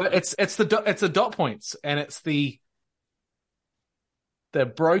it's the dot points, and it's the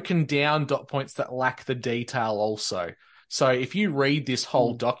broken down dot points that lack the detail also. So if you read this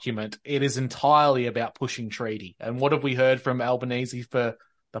whole document, it is entirely about pushing treaty. And what have we heard from Albanese for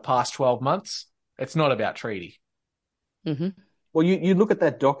the past 12 months? It's not about treaty. Mm-hmm. Well, you look at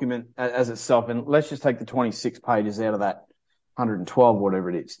that document as itself, and let's just take the 26 pages out of that 112, whatever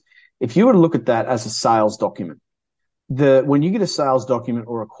it is. If you were to look at that as a sales document, when you get a sales document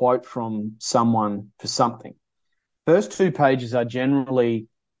or a quote from someone for something, first 2 pages are generally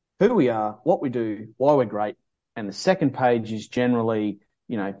who we are, what we do, why we're great. And the second page is generally,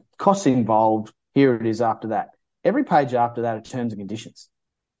 costs involved. Here it is after that. Every page after that are terms and conditions.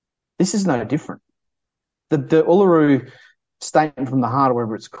 This is no different. The Uluru Statement from the Heart, or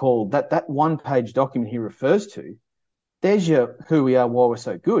whatever it's called, that 1-page document he refers to, there's your who we are, why we're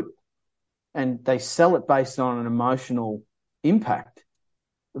so good. And they sell it based on an emotional impact.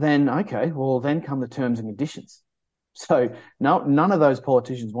 Then, okay, well, then come the terms and conditions. So none of those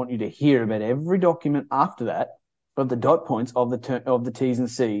politicians want you to hear about every document after that, but the dot points of the T's and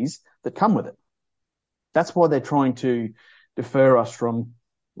C's that come with it. That's why they're trying to defer us from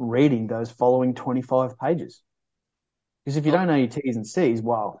reading those following 25 pages. Because if you don't know your T's and C's,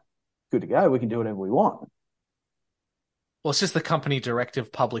 well, good to go. We can do whatever we want. Well, it's just the company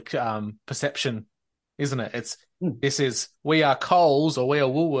directive public perception, isn't it? This is, we are Coles or we are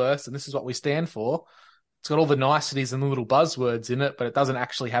Woolworths, and this is what we stand for. It's got all the niceties and the little buzzwords in it, but it doesn't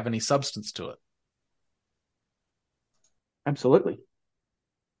actually have any substance to it. Absolutely.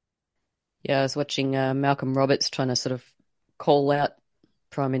 Yeah, I was watching Malcolm Roberts trying to sort of call out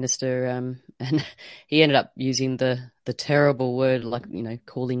Prime Minister, and he ended up using the terrible word, like,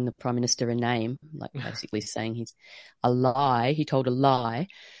 calling the Prime Minister a name, like basically saying he's a lie. He told a lie,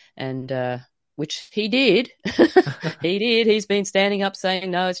 and which he did. He did. He's been standing up saying,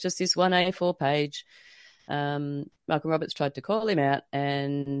 no, it's just this one A4 page. Malcolm Roberts tried to call him out,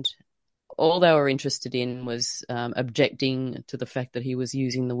 and all they were interested in was objecting to the fact that he was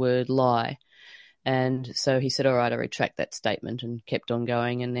using the word lie. And so he said, all right, I retract that statement, and kept on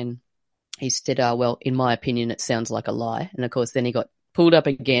going. And then he said, well, in my opinion, it sounds like a lie. And of course, then he got pulled up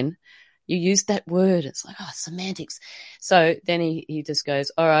again. You used that word. It's like, semantics. So then he just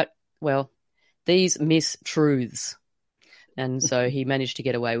goes, all right, well, these mistruths. And so he managed to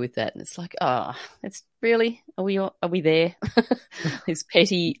get away with that. And it's like, it's really, are we there? It's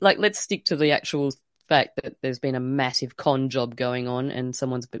petty. Like, let's stick to the actual fact that there's been a massive con job going on and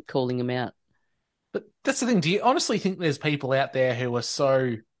someone's been calling him out. But that's the thing. Do you honestly think there's people out there who are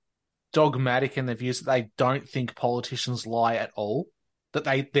so dogmatic in their views that they don't think politicians lie at all.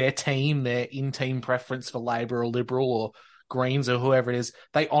 That their team, their in-team preference for Labor or Liberal or Greens or whoever it is,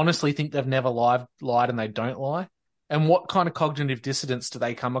 they honestly think they've never lied and they don't lie. And what kind of cognitive dissonance do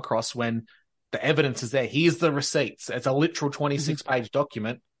they come across when the evidence is there? Here's the receipts. It's a literal 26-page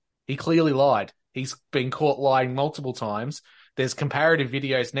document. He clearly lied. He's been caught lying multiple times. There's comparative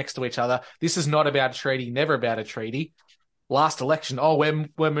videos next to each other. This is not about a treaty, never about a treaty. Last election,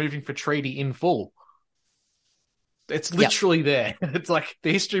 we're moving for treaty in full. It's literally there. It's like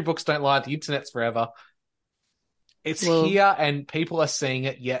the history books don't lie. The internet's forever. It's here and people are seeing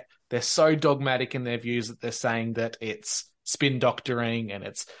it, yet they're so dogmatic in their views that they're saying that it's spin doctoring and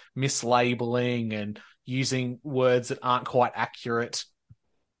it's mislabeling and using words that aren't quite accurate.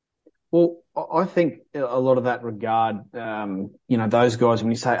 Well, I think a lot of that regard, those guys,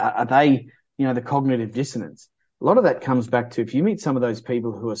 when you say, are they, the cognitive dissonance, a lot of that comes back to if you meet some of those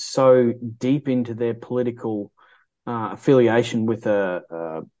people who are so deep into their political affiliation with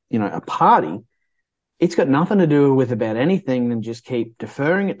a party, it's got nothing to do with about anything than just keep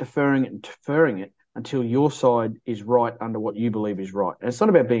deferring it until your side is right under what you believe is right. And it's not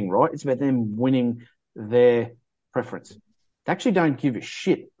about being right. It's about them winning their preference. They actually don't give a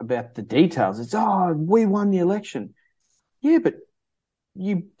shit about the details. It's, we won the election. Yeah, but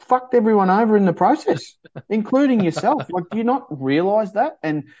you fucked everyone over in the process, including yourself. Like, do you not realize that?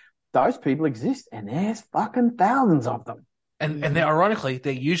 And those people exist, and there's fucking thousands of them. And ironically,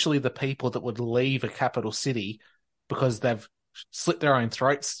 they're usually the people that would leave a capital city because they've slit their own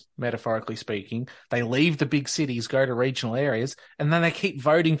throats, metaphorically speaking. They leave the big cities, go to regional areas, and then they keep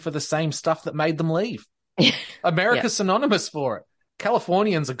voting for the same stuff that made them leave. America's synonymous for it.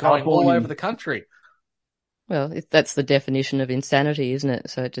 Californians are going all over the country. Well, that's the definition of insanity, isn't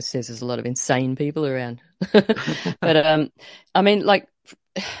it? So it just says there's a lot of insane people around. But I mean, like,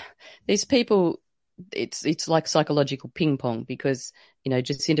 these people, it's like psychological ping pong because,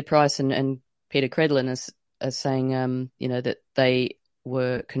 Jacinta Price and Peter Credlin are saying, that they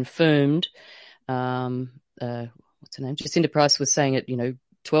were confirmed. What's her name? Jacinta Price was saying at,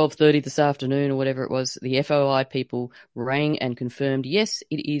 12:30 this afternoon or whatever it was, the FOI people rang and confirmed, yes,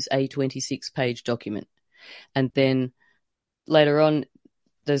 it is a 26-page document. And then later on,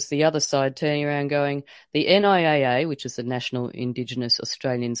 there's the other side turning around going, the NIAA, which is the National Indigenous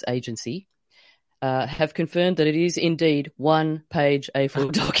Australians Agency, have confirmed that it is indeed one-page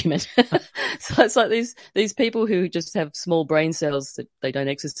A4 document. So it's like these people who just have small brain cells that they don't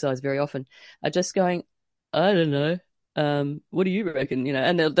exercise very often are just going, I don't know, what do you reckon?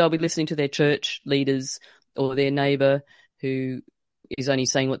 And they'll be listening to their church leaders or their neighbour who is only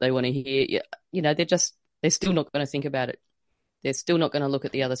saying what they want to hear. They're still not going to think about it. They're still not going to look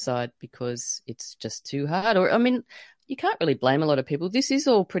at the other side because it's just too hard. Or, I mean, you can't really blame a lot of people. This is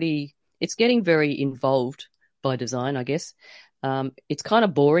all it's getting very involved by design, I guess. It's kind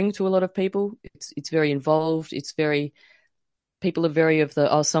of boring to a lot of people. It's very involved. People are very of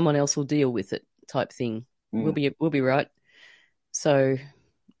the, someone else will deal with it type thing. We'll be right. So,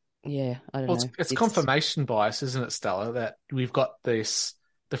 yeah, I don't know. It's confirmation bias, isn't it, Stella? That we've got this.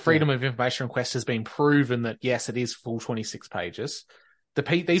 The Freedom of Information Request has been proven that, yes, it is full 26 pages.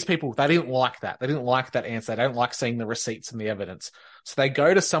 These people, they didn't like that. They didn't like that answer. They don't like seeing the receipts and the evidence. So they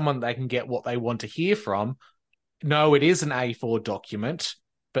go to someone they can get what they want to hear from. No, it is an A4 document.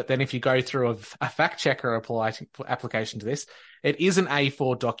 But then if you go through a fact checker application to this, it is an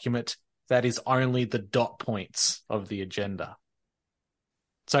A4 document that is only the dot points of the agenda.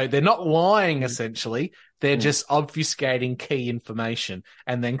 So they're not lying, essentially. They're just obfuscating key information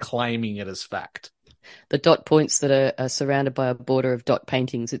and then claiming it as fact. The dot points that are surrounded by a border of dot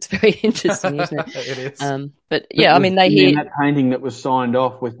paintings. It's very interesting, isn't it? It is. But yeah, I mean, they hear that painting that was signed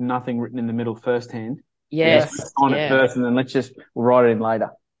off with nothing written in the middle firsthand. Yes. Let's sign it first and then we'll write it in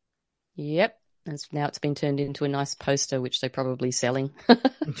later. Yep. Now it's been turned into a nice poster, which they're probably selling.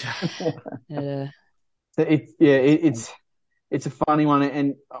 It's a funny one,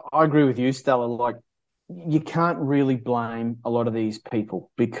 and I agree with you, Stella. Like, you can't really blame a lot of these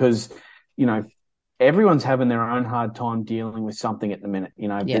people because, everyone's having their own hard time dealing with something at the minute.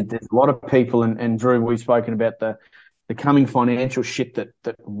 There's a lot of people, and Drew, we've spoken about the coming financial shit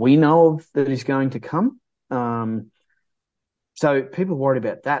that we know of that is going to come. So people worried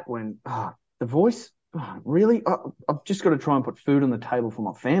about that when the voice, really, I've just got to try and put food on the table for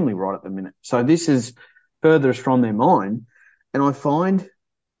my family right at the minute. So this is furthest from their mind. And I find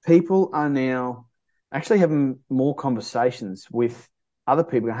people are now actually having more conversations with other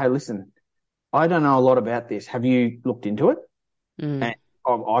people. Hey, listen, I don't know a lot about this. Have you looked into it? And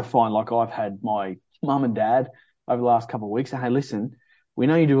I find like I've had my mum and dad over the last couple of weeks say, hey, listen, we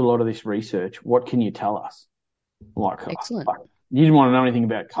know you do a lot of this research. What can you tell us? I'm like, oh, Excellent. fuck. You didn't want to know anything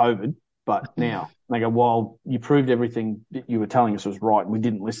about COVID, but now they go, well, you proved everything that you were telling us was right, and we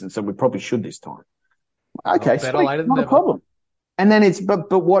didn't listen, so we probably should this time. Okay, Better sweet, later than not a never. problem. And then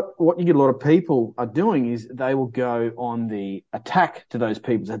but what you get a lot of people are doing is they will go on the attack to those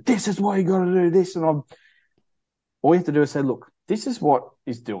people. Say, this is why you got to do this, and all you have to do is say, look, this is what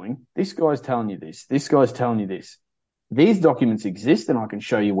is doing. This guy's telling you this. This guy's telling you this. These documents exist, and I can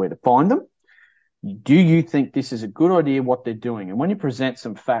show you where to find them. Do you think this is a good idea, what they're doing? And when you present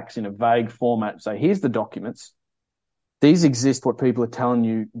some facts in a vague format, say, here's the documents. These exist. What people are telling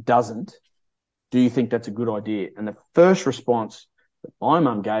you doesn't. Do you think that's a good idea? And the first response that my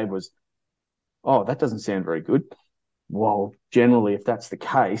mum gave was, oh, that doesn't sound very good. Well, generally, if that's the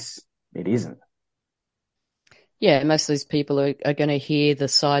case, it isn't. Yeah, most of these people are going to hear the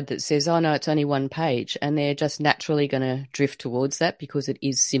side that says, oh, no, it's only one page. And they're just naturally going to drift towards that because it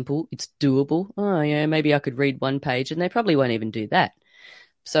is simple. It's doable. Oh, yeah, maybe I could read one page. And they probably won't even do that.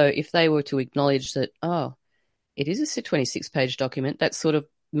 So if they were to acknowledge that, oh, it is a 26-page document, that sort of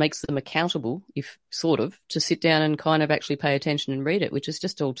makes them accountable, to sit down and kind of actually pay attention and read it, which is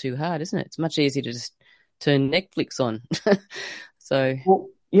just all too hard, isn't it? It's much easier to just turn Netflix on. So,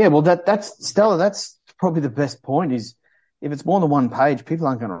 that's Stella. That's probably the best point. Is if it's more than one page, people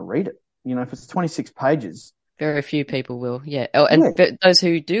aren't going to read it. You know, if it's 26 pages, very few people will. Yeah. Oh, and those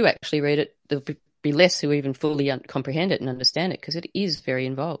who do actually read it, there'll be less who even fully comprehend it and understand it because it is very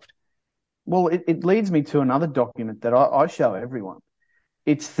involved. Well, it leads me to another document that I show everyone.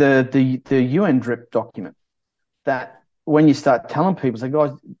 It's the UN DRIP document that when you start telling people, say,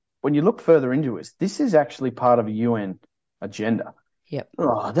 guys, when you look further into it, this is actually part of a UN agenda. Yep.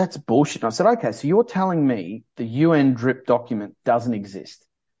 Oh, that's bullshit. And I said, okay, so you're telling me the UN DRIP document doesn't exist.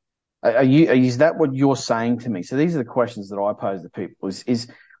 Is that what you're saying to me? So these are the questions that I pose to people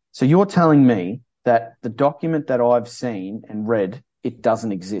so you're telling me that the document that I've seen and read, it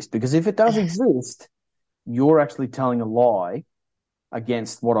doesn't exist. Because if it does exist, you're actually telling a lie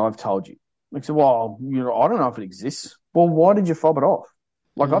against what I've told you. Like, so, well, I don't know if it exists. Well, why did you fob it off?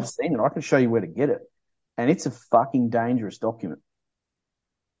 Like, I've seen it. I can show you where to get it. And it's a fucking dangerous document.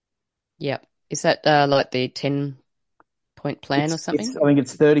 Yeah. Is that like the 10-point plan or something? I think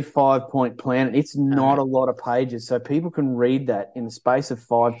it's 35-point plan. It's not a lot of pages. So people can read that in the space of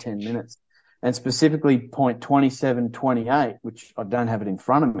 5-10 minutes. And specifically point 27, 28, which I don't have it in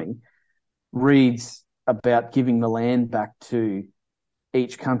front of me, reads about giving the land back to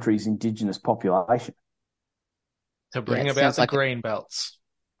each country's indigenous population. To bring about the green belts.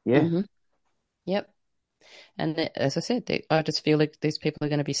 Yeah. Mm-hmm. Yep. And as I said, I just feel like these people are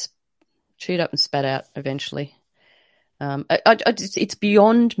going to be chewed up and spat out eventually. It's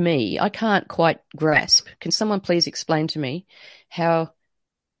beyond me. I can't quite grasp. Can someone please explain to me how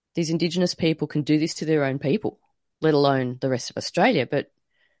these Indigenous people can do this to their own people, let alone the rest of Australia? But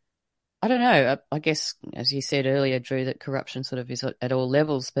I don't know. I guess, as you said earlier, Drew, that corruption sort of is at all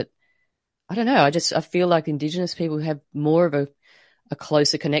levels. But I don't know. I feel like Indigenous people have more of a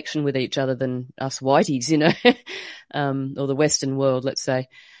closer connection with each other than us whiteys, or the Western world, let's say.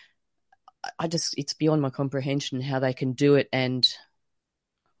 It's beyond my comprehension how they can do it and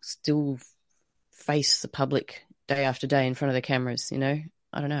still face the public day after day in front of the cameras,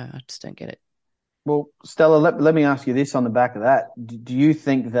 I don't know. I just don't get it. Well, Stella, let me ask you this on the back of that. Do you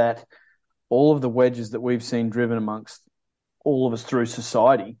think that all of the wedges that we've seen driven amongst all of us through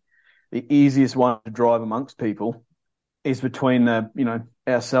society, the easiest one to drive amongst people is between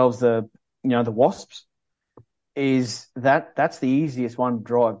ourselves, the WASPs, is that's the easiest one to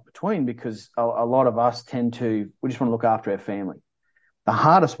drive between because a lot of us we just want to look after our family. The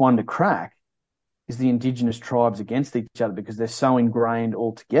hardest one to crack is the Indigenous tribes against each other because they're so ingrained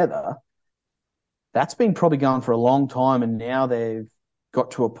all together. That's been probably going for a long time, and now they've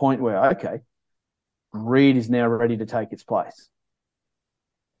got to a point where, okay, greed is now ready to take its place.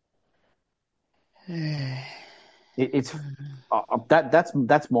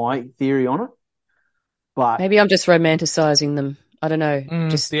 That's my theory on it. But maybe I'm just romanticizing them. I don't know.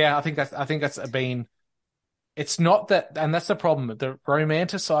 I think that's been. It's not that, and that's the problem. The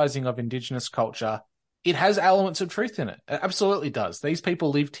romanticizing of Indigenous culture, it has elements of truth in it. It absolutely does. These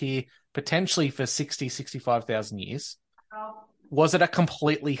people lived here potentially for 60, 65,000 years. Was it a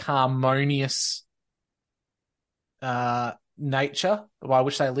completely harmonious nature by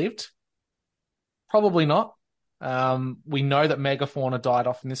which they lived? Probably not. We know that megafauna died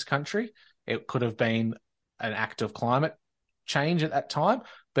off in this country. It could have been an act of climate change at that time,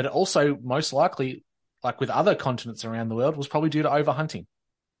 but it also most likely, like with other continents around the world, was probably due to overhunting.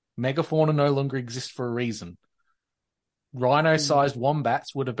 Megafauna no longer exists for a reason. Rhino-sized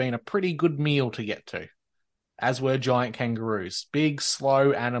wombats would have been a pretty good meal to get to, as were giant kangaroos. Big,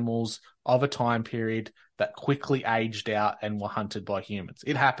 slow animals of a time period that quickly aged out and were hunted by humans.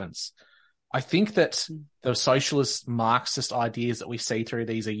 It happens. I think that the socialist Marxist ideas that we see through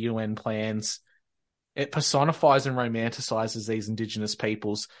these are UN plans. It personifies and romanticizes these indigenous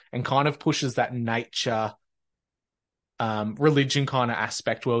peoples and kind of pushes that nature, religion kind of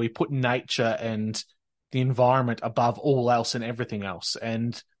aspect where we put nature and the environment above all else and everything else.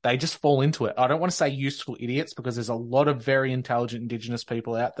 And they just fall into it. I don't want to say useful idiots because there's a lot of very intelligent indigenous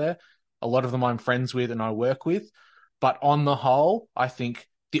people out there. A lot of them I'm friends with and I work with. But on the whole, I think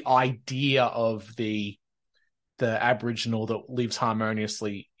the idea of the Aboriginal that lives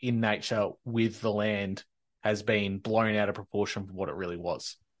harmoniously in nature with the land has been blown out of proportion from what it really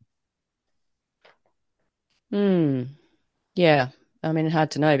was. Yeah. I mean,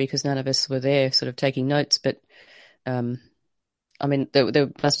 hard to know because none of us were there sort of taking notes, but I mean,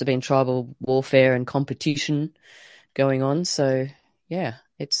 there must have been tribal warfare and competition going on. So, yeah,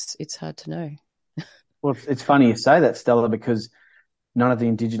 it's hard to know. Well, it's funny you say that, Stella, because none of the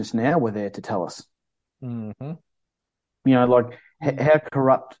Indigenous now were there to tell us. Mm-hmm. You know, like how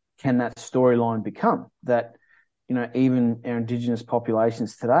corrupt can that storyline become? That, you know, even our Indigenous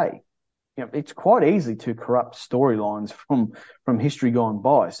populations today, you know, it's quite easy to corrupt storylines from history gone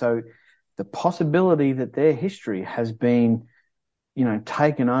by. So the possibility that their history has been, you know,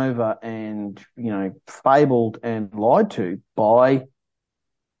 taken over and, you know, fabled and lied to by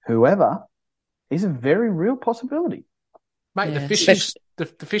whoever is a very real possibility. Mate, Yeah.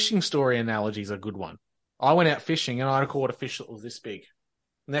 the fishing story analogy is a good one. I went out fishing and I caught a fish that was this big.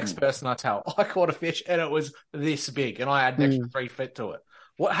 Next person I tell, I caught a fish and it was this big and I had an extra 3 feet to it.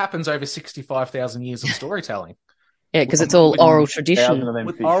 What happens over 65,000 years of storytelling? Yeah, because it's all oral Thousand tradition. of them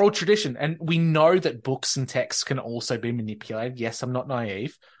With fish. oral tradition. And we know that books and texts can also be manipulated. Yes, I'm not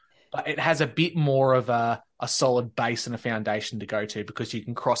naive, but it has a bit more of a solid base and a foundation to go to because you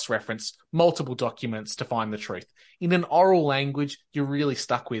can cross-reference multiple documents to find the truth. In an oral language, you're really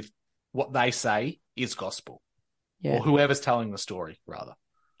stuck with what they say is gospel. Yeah. Or whoever's telling the story, rather.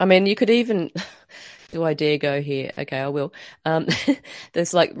 I mean, you could even, do I dare go here? Okay, I will.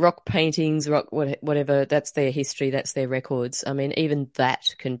 There's like rock paintings, whatever. That's their history. That's their records. I mean, even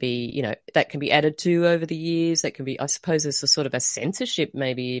that can be, you know, that can be added to over the years. That can be, I suppose, there's a sort of a censorship,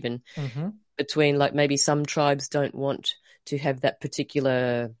 maybe even between like maybe some tribes don't want to have that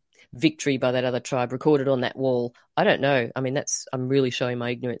particular victory by that other tribe recorded on that wall. I don't know. I mean, I'm really showing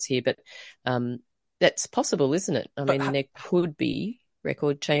my ignorance here, but that's possible, isn't it? I mean, there could be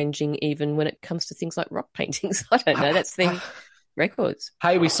record changing even when it comes to things like rock paintings. I don't know. That's their records.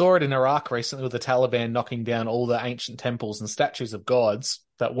 Hey, we saw it in Iraq recently with the Taliban knocking down all the ancient temples and statues of gods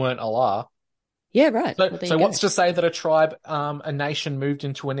that weren't Allah. Yeah, right. So what's to say that a tribe, a nation moved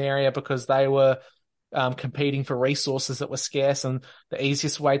into an area because they were competing for resources that were scarce, and the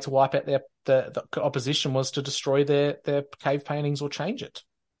easiest way to wipe out the opposition was to destroy their cave paintings or change it.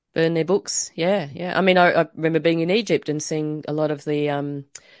 Burn their books. Yeah. I mean, I remember being in Egypt and seeing a lot of the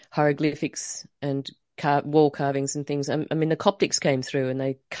hieroglyphics and wall carvings and things. I mean, the Coptics came through and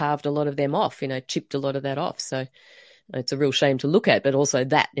they carved a lot of them off, you know, chipped a lot of that off. So it's a real shame to look at, but also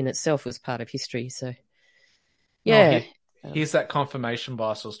that in itself was part of history. So, yeah. Here's that confirmation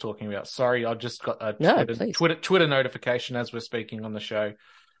bias I was talking about. Sorry, I just got a Twitter notification as we're speaking on the show.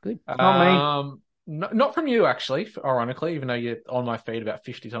 Good. Not me. Not from you, actually, ironically, even though you're on my feed about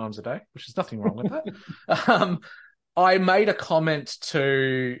 50 times a day, which is nothing wrong with that. I made a comment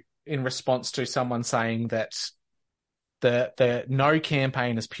in response to someone saying that the No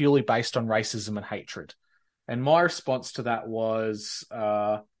campaign is purely based on racism and hatred. And my response to that was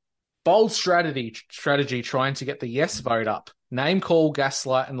bold strategy trying to get the yes vote up. Name, call,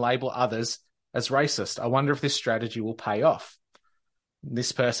 gaslight, and label others as racist. I wonder if this strategy will pay off.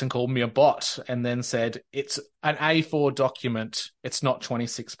 This person called me a bot and then said, it's an A4 document. It's not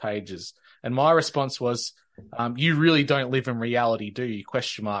 26 pages. And my response was, you really don't live in reality, do you? ?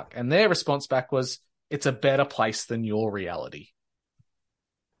 And their response back was, it's a better place than your reality.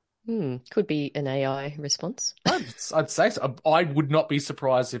 Could be an AI response. I'd say so. I would not be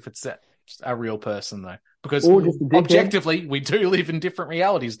surprised if it's a real person, though, because objectively, we do live in different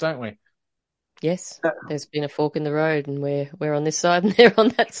realities, don't we? Yes, there's been a fork in the road, and we're on this side and they're on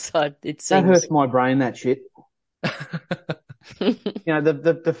that side. It seems. That hurts my brain. That shit. You know,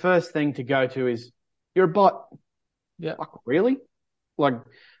 the first thing to go to is you're a bot. Yeah. Like, really? Like,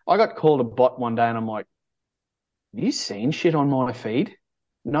 I got called a bot one day, and I'm like, have you seen shit on my feed?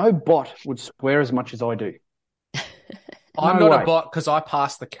 No bot would swear as much as I do. I'm not a bot because I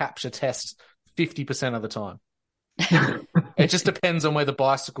pass the capture test 50% of the time. It just depends on where the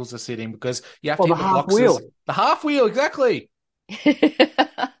bicycles are sitting because you have Or to the hit the half boxes. wheel. The half wheel, exactly.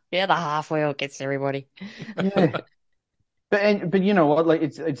 Yeah, the half wheel gets everybody. Yeah. But you know what? Like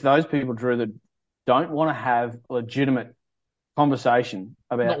it's those people, Drew, that don't want to have legitimate conversation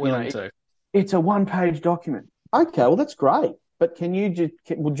Not about, willing to. it's a one-page document. Okay, well that's great. But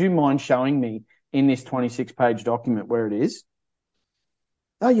would you mind showing me in this 26-page document where it is?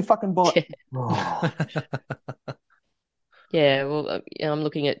 Oh, you fucking bot. Oh, Yeah, well, I'm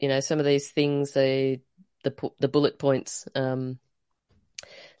looking at, some of these things, the bullet points,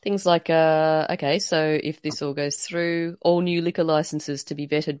 things like, okay, so if this all goes through, all new liquor licenses to be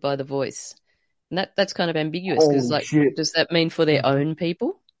vetted by the voice. And that's kind of ambiguous because, holy like, shit. does that mean for their own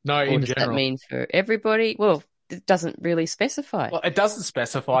people? No, Or in does that general. mean for everybody? Well, it doesn't really specify. Well, it doesn't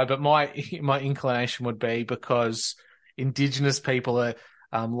specify, but my inclination would be because Indigenous people are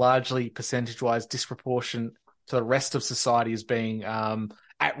largely percentage-wise disproportionate to the rest of society as being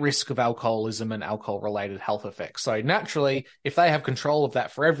at risk of alcoholism and alcohol-related health effects. So naturally, if they have control of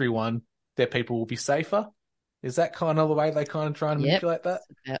that for everyone, their people will be safer. Is that kind of the way they kind of try and Yep, manipulate that?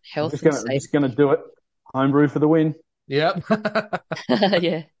 it's about I'm health just and gonna I'm just gonna do it. Homebrew for the win. Yep. safety.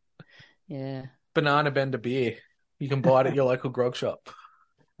 Yeah, yeah. Banana bender beer. You can buy it at your local grog shop.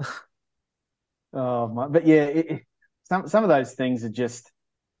 Oh my, but yeah, some of those things are just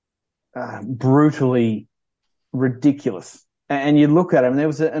brutally ridiculous. And you look at them, and there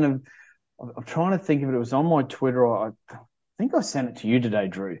was I'm trying to think of it. It was on my Twitter. Or I think I sent it to you today,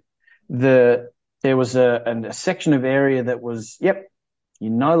 Drew. There was a section of area that was, yep,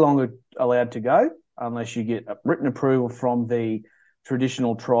 you're no longer allowed to go unless you get a written approval from the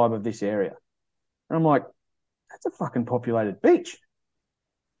traditional tribe of this area. And I'm like, that's a fucking populated beach.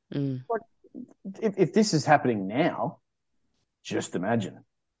 Mm. Like, if this is happening now, just imagine.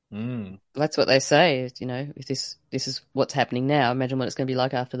 Mm. That's what they say. If this is what's happening now, imagine what it's going to be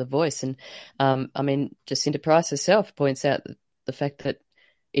like after The Voice. And I mean, Jacinta Price herself points out the fact that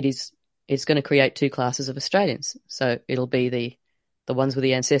it's going to create two classes of Australians. So it'll be the ones with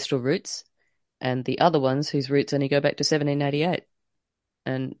the ancestral roots, and the other ones whose roots only go back to 1788.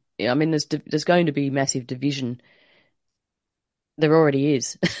 And I mean, there's going to be massive division. There already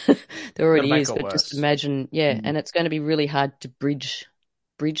is. There Gonna already make is, it but just worse. imagine, yeah, and it's going to be really hard to bridge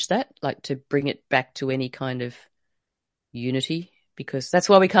that, like to bring it back to any kind of unity, because that's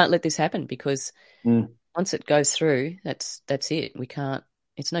why we can't let this happen, because Mm. once it goes through, that's it. We can't,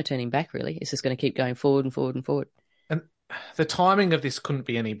 it's no turning back really. It's just going to keep going forward and forward and forward. And the timing of this couldn't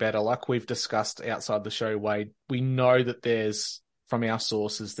be any better. Like we've discussed outside the show, Wade, we know that from our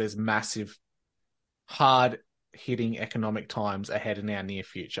sources, there's massive, hard hitting economic times ahead in our near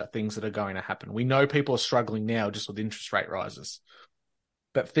future, things that are going to happen. We know people are struggling now just with interest rate rises,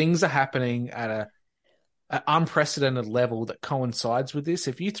 but things are happening at an unprecedented level that coincides with this.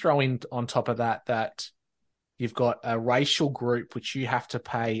 If you throw in on top of that you've got a racial group which you have to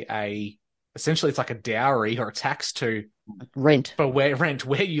pay essentially it's like a dowry or a tax to Rent. for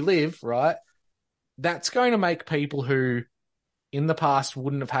where you live, right? That's going to make people who in the past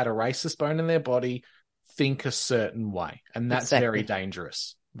wouldn't have had a racist bone in their body think a certain way. And that's Exactly. very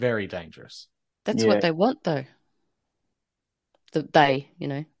dangerous. Very dangerous. That's Yeah. what they want, though. They,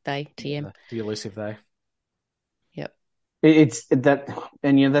 TM. The elusive they. Yep. It's that,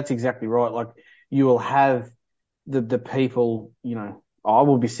 and that's exactly right. Like you will have the people, I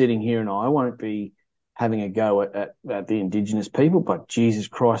will be sitting here and I won't be having a go at the Indigenous people, but Jesus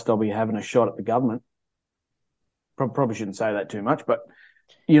Christ, I'll be having a shot at the government. Probably shouldn't say that too much, but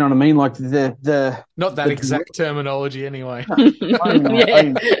you know what I mean? Like Not that exact terminology anyway. Yeah. I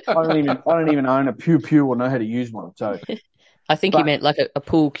don't even own a pew pew or know how to use one. So I think you meant like a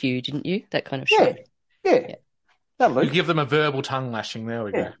pool cue, didn't you? That kind of shot. yeah. That'll do. You give them a verbal tongue lashing. There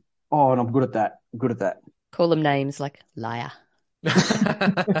we go. Oh, and I'm good at that. Good at that. Call them names like liar,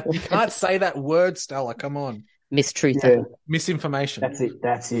 You can't say that word, Stella. Come on. mistruther. Yeah, Misinformation.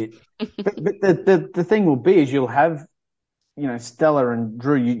 that's it. But the thing will be is you'll have, Stella and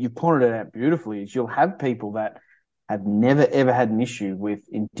Drew, you pointed it out beautifully, is you'll have people that have never ever had an issue with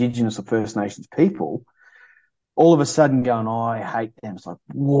Indigenous or First Nations people, all of a sudden going, oh, I hate them. It's like,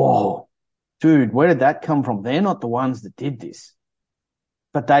 whoa, dude, where did that come from? They're not the ones that did this.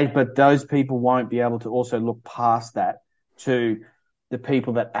 But those people won't be able to also look past that to the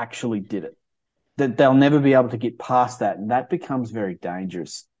people that actually did it. That they'll never be able to get past that, and that becomes very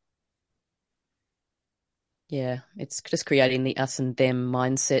dangerous. Yeah, it's just creating the us and them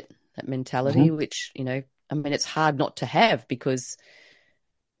mindset, that mentality, which, I mean, it's hard not to have, because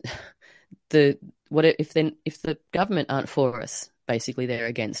if the government aren't for us, basically they're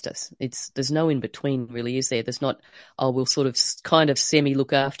against us. There's no in between, really, is there? There's not, oh, we'll sort of kind of semi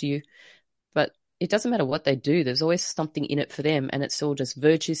look after you, but it doesn't matter what they do. There's always something in it for them, and it's all just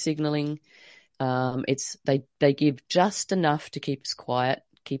virtue signaling. They give just enough to keep us quiet,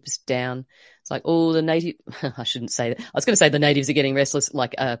 keep us down. It's like, oh, the native. I shouldn't say that. I was going to say the natives are getting restless,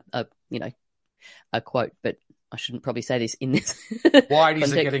 like a quote, but I shouldn't probably say this in this. Whiteys are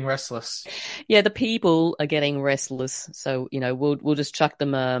context. getting restless. Yeah, the people are getting restless. So, we'll just chuck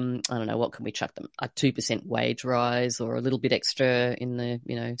them, I don't know, what can we chuck them? A 2% wage rise or a little bit extra in the,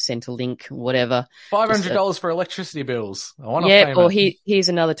 Centrelink, whatever. $500 for electricity bills. Or here's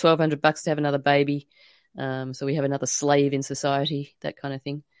another $1,200 to have another baby. So we have another slave in society, that kind of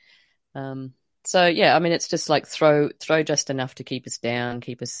thing. So yeah, I mean, it's just like throw just enough to keep us down,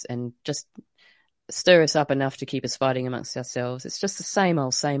 and just stir us up enough to keep us fighting amongst ourselves. It's just the same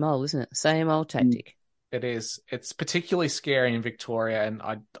old, isn't it? Same old tactic. It is. It's particularly scary in Victoria, and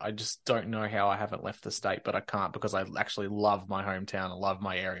I just don't know how I haven't left the state, but I can't because I actually love my hometown and love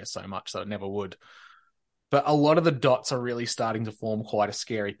my area so much, so I never would. But a lot of the dots are really starting to form quite a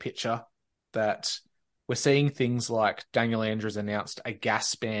scary picture, that we're seeing things like Daniel Andrews announced a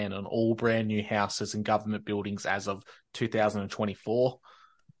gas ban on all brand new houses and government buildings as of 2024.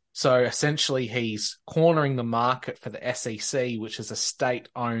 So essentially he's cornering the market for the SEC, which is a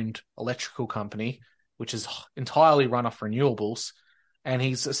state-owned electrical company, which is entirely run off renewables. And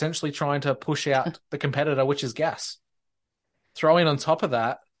he's essentially trying to push out the competitor, which is gas. Throw in on top of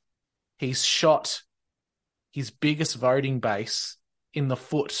that, he's shot his biggest voting base in the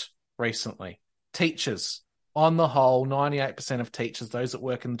foot recently. Teachers, on the whole, 98% of teachers, those that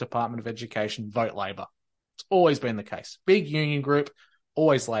work in the Department of Education, vote Labor. It's always been the case. Big union group,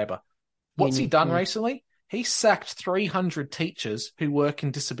 always Labor. What's he done recently? He sacked 300 teachers who work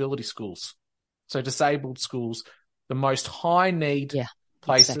in disability schools. So disabled schools, the most high need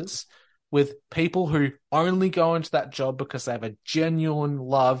places with people who only go into that job because they have a genuine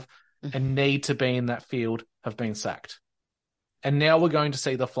love and need to be in that field, have been sacked. And now we're going to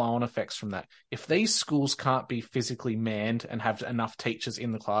see the flow-on effects from that. If these schools can't be physically manned and have enough teachers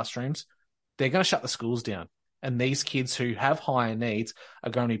in the classrooms, they're going to shut the schools down. And these kids who have higher needs are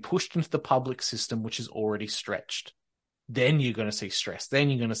going to be pushed into the public system, which is already stretched. Then you're going to see stress.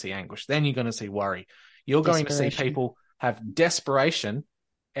 Then you're going to see anguish. Then you're going to see worry. You're going to see people have desperation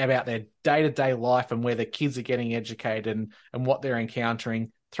about their day-to-day life and where their kids are getting educated and what they're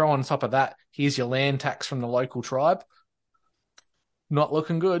encountering. Throw on top of that, here's your land tax from the local tribe. Not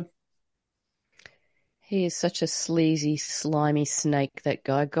looking good. He is such a sleazy, slimy snake, that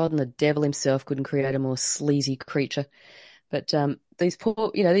guy. God and the devil himself couldn't create a more sleazy creature. But these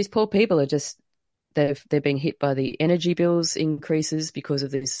poor people are just, they're being hit by the energy bills increases because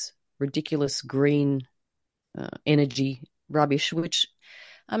of this ridiculous green energy rubbish, which,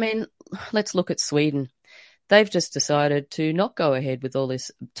 I mean, let's look at Sweden. They've just decided to not go ahead with all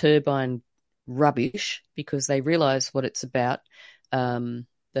this turbine rubbish because they realise what it's about.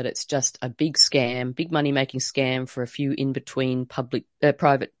 That it's just a big scam, big money-making scam for a few in-between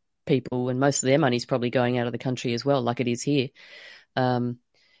private people, and most of their money's probably going out of the country as well, like it is here. 40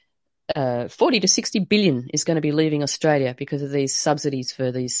 to 60 billion is going to be leaving Australia because of these subsidies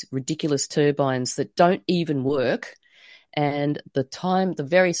for these ridiculous turbines that don't even work, and the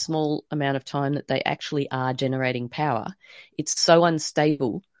very small amount of time that they actually are generating power, it's so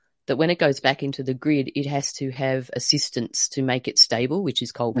unstable that when it goes back into the grid, it has to have assistance to make it stable, which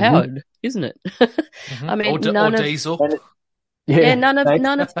is coal-powered, isn't it? I mean, or diesel. None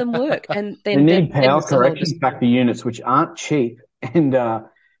of them work. And then they need power correction factor units, which aren't cheap and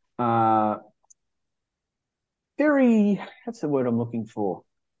very, what's the word I'm looking for?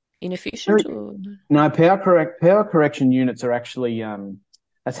 Inefficient? No, power correction units are actually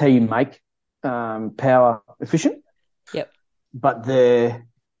that's how you make power efficient. Yep. But they're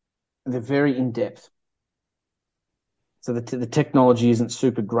very in-depth. So the technology isn't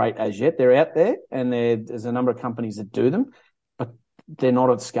super great as yet. They're out there, and there's a number of companies that do them, but they're not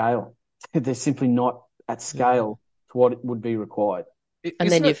at scale. They're simply not at scale to what would be required.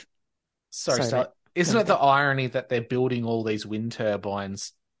 Isn't it the irony that they're building all these wind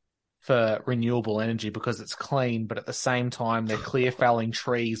turbines for renewable energy because it's clean, but at the same time they're clear felling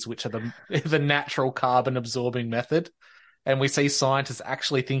trees, which are the natural carbon absorbing method? And we see scientists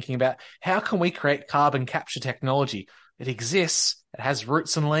actually thinking about how can we create carbon capture technology? It exists. It has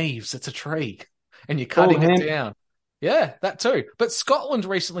roots and leaves. It's a tree. And you're cutting it down. Yeah, that too. But Scotland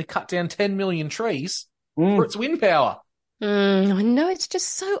recently cut down 10 million trees for its wind power. I know, it's just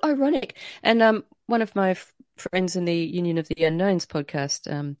so ironic. And one of my friends in the Union of the Unknowns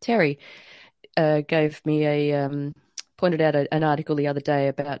podcast, Terry, gave me a pointed out an article the other day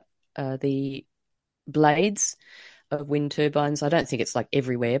about the blades of wind turbines. I don't think it's like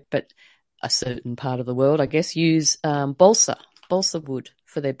everywhere, but a certain part of the world, I guess, use balsa wood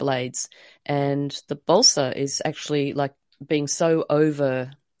for their blades. And the balsa is actually like being so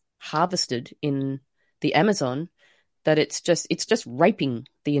over harvested in the Amazon that it's just raping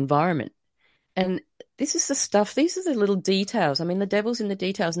the environment. And this is the stuff, these are the little details. I mean, the devil's in the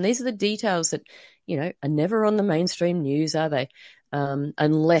details. And these are the details that, are never on the mainstream news, are they?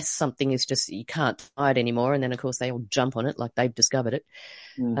 Unless something is just, you can't hide anymore. And then, of course, they all jump on it like they've discovered it.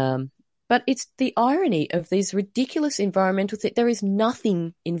 But it's the irony of these ridiculous environmental things. There is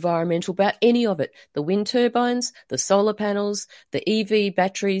nothing environmental about any of it. The wind turbines, the solar panels, the EV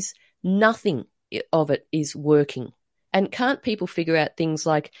batteries, nothing of it is working. And can't people figure out things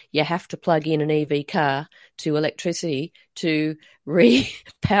like you have to plug in an EV car to electricity to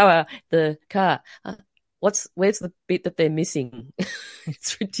repower the car? Where's the bit that they're missing?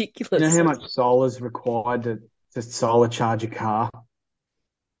 It's ridiculous. You know how much solar is required to solar charge a car?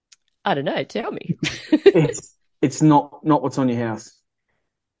 I don't know. Tell me. It's not what's on your house.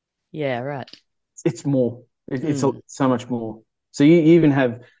 Yeah, right. It's more. It's so much more. So you even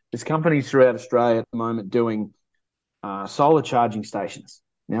have there's companies throughout Australia at the moment doing solar charging stations.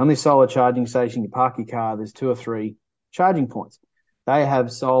 Now, on this solar charging station, you park your car, there's 2 or 3 charging points. They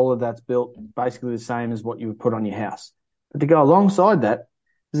have solar that's built basically the same as what you would put on your house. But to go alongside that,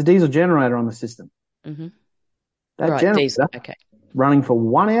 there's a diesel generator on the system. Mm-hmm. That generator, diesel. Okay, running for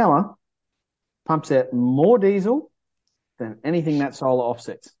 1 hour, pumps out more diesel than anything that solar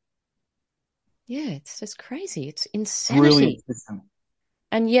offsets. Yeah, it's just crazy. It's insanity. Brilliant system.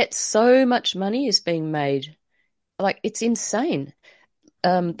 And yet so much money is being made. Like, it's insane.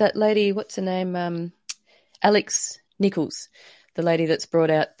 That lady, what's her name? Alex Nichols, the lady that's brought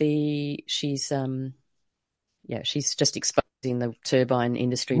out she's just exposing the turbine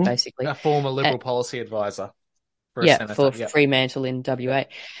industry, basically. A former Liberal policy advisor for a senator. For Fremantle in WA.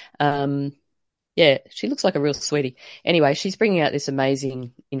 She looks like a real sweetie. Anyway, she's bringing out this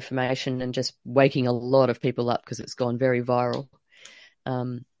amazing information and just waking a lot of people up because it's gone very viral.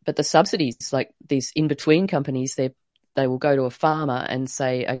 But the subsidies, like these in-between companies, they will go to a farmer and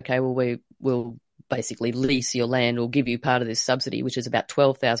say, okay, well, we will basically lease your land or give you part of this subsidy, which is about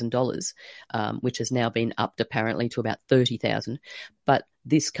 $12,000, which has now been upped apparently to about $30,000. But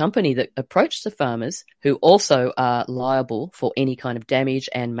this company that approached the farmers, who also are liable for any kind of damage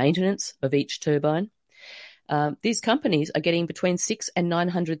and maintenance of each turbine, these companies are getting between $600,000 and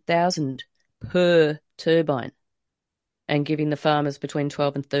 $900,000 per turbine, and giving the farmers between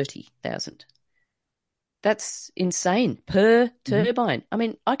 $12,000 and $30,000. That's insane per turbine. I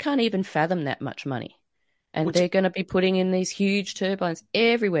mean, I can't even fathom that much money. And they're going to be putting in these huge turbines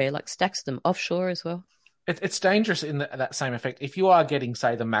everywhere, like stacks of them offshore as well. It's dangerous in that same effect. If you are getting,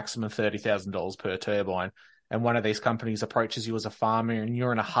 say, the maximum $30,000 per turbine, and one of these companies approaches you as a farmer and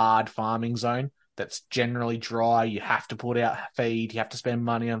you're in a hard farming zone that's generally dry, you have to put out feed, you have to spend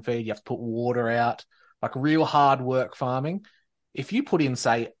money on feed, you have to put water out, like real hard work farming. If you put in,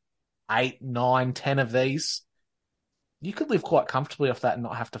 say, 8, 9, 10 of these, you could live quite comfortably off that and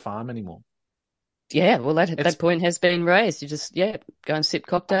not have to farm anymore. Yeah, well, that point has been raised. You just, go and sip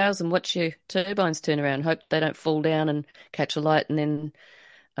cocktails and watch your turbines turn around, hope they don't fall down and catch a light and then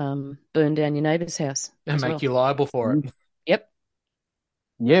burn down your neighbour's house. And make you liable for it. Yep.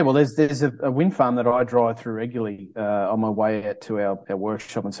 Yeah, well, there's a wind farm that I drive through regularly on my way out to our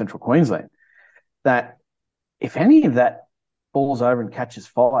workshop in central Queensland, that if any of that falls over and catches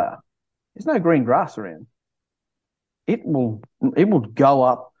fire, there's no green grass around. It will go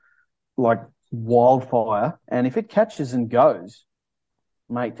up like wildfire, and if it catches and goes,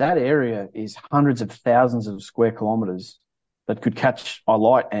 mate, that area is hundreds of thousands of square kilometres that could catch a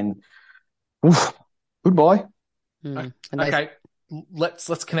light and goodbye. Okay,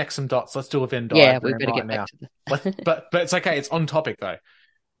 let's connect some dots. Let's do a Venn diagram. Yeah, we better get back to but it's okay. It's on topic though.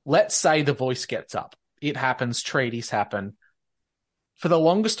 Let's say the voice gets up. It happens. Treaties happen. For the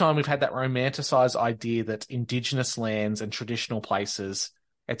longest time, we've had that romanticized idea that Indigenous lands and traditional places,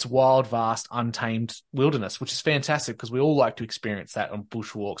 it's wild, vast, untamed wilderness, which is fantastic because we all like to experience that on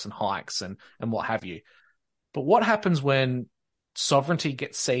bushwalks and hikes and what have you. But what happens when sovereignty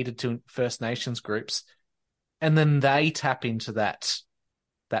gets ceded to First Nations groups and then they tap into that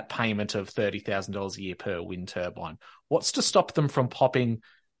payment of $30,000 a year per wind turbine? What's to stop them from popping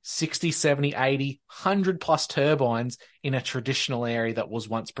 60, 70, 80, 100 plus turbines in a traditional area that was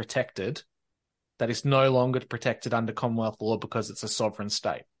once protected, that is no longer protected under Commonwealth law because it's a sovereign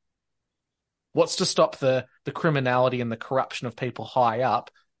state? What's to stop the criminality and the corruption of people high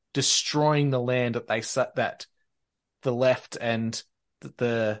up destroying the land that the left and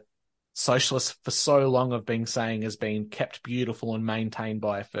the socialists for so long have been saying has been kept beautiful and maintained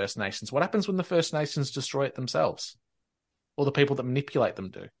by First Nations. What happens when the First Nations destroy it themselves? Or the people that manipulate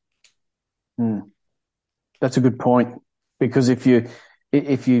them do? That's a good point, because if you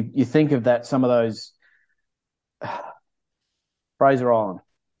think of that, some of those Fraser Island,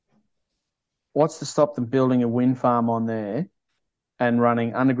 what's to stop them building a wind farm on there and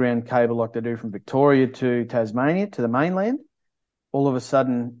running underground cable like they do from Victoria to Tasmania to the mainland? All of a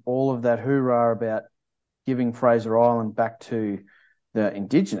sudden, all of that hoorah about giving Fraser Island back to the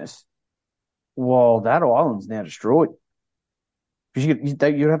Indigenous, while that island's now destroyed. Because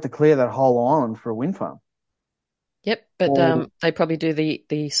you'd have to clear that whole island for a wind farm. Yep, but they probably do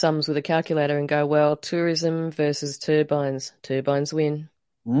the sums with a calculator and go, well, tourism versus turbines. Turbines win.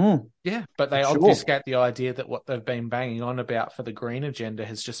 Yeah, but they obfuscate the idea that what they've been banging on about for the green agenda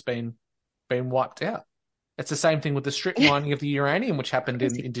has just been wiped out. It's the same thing with the strip mining of the uranium, which happened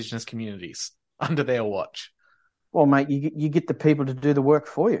in Indigenous communities under their watch. Well, mate, you get the people to do the work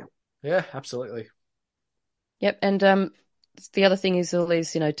for you. Yeah, absolutely. Yep, and the other thing is all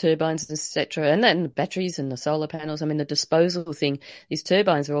these, turbines, etc., and then the batteries and the solar panels. I mean, the disposal thing. These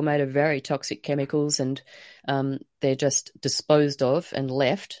turbines are all made of very toxic chemicals, and they're just disposed of and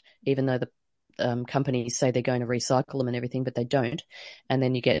left, even though the companies say they're going to recycle them and everything, but they don't. And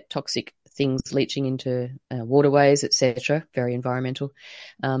then you get toxic things leaching into waterways, etc. Very environmental.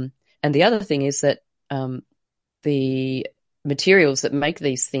 And the other thing is that the materials that make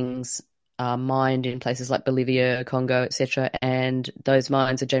these things are mined in places like Bolivia, Congo, etc., and those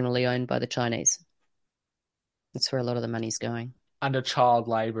mines are generally owned by the Chinese. That's where a lot of the money's going. Under child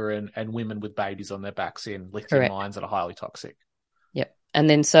labour and women with babies on their backs in lithium mines that are highly toxic. Yep. And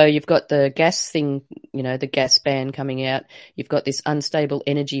then so you've got the gas thing, the gas ban coming out. You've got this unstable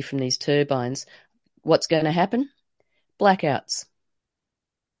energy from these turbines. What's going to happen? Blackouts.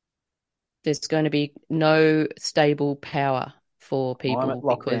 There's going to be no stable power for people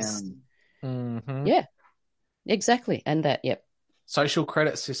because... Mm-hmm. Yeah, exactly. And that, yep. Social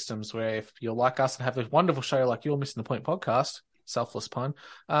credit systems where if you're like us and have a wonderful show like You're Missing the Point podcast, selfless pun,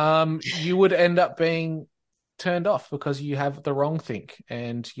 you would end up being turned off because you have the wrong think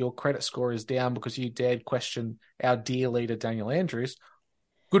and your credit score is down because you dared question our dear leader, Daniel Andrews,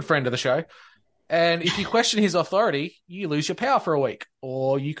 good friend of the show. And if you question his authority, you lose your power for a week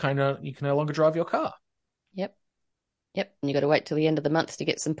or you can no longer drive your car. Yep, and you got to wait till the end of the month to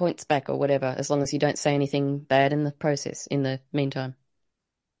get some points back or whatever, as long as you don't say anything bad in the process, in the meantime.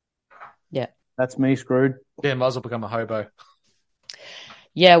 Yeah. That's me screwed. Yeah, might as well become a hobo.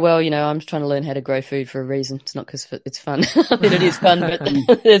 Yeah, well, I'm trying to learn how to grow food for a reason. It's not because it's fun. I mean, it is fun,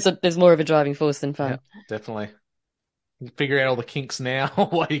 but there's more of a driving force than fun. Yeah, definitely. You figure out all the kinks now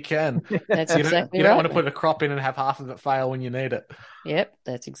while you can. That's exactly right. You don't want to put a crop in and have half of it fail when you need it. Yep,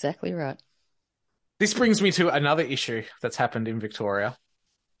 that's exactly right. This brings me to another issue that's happened in Victoria.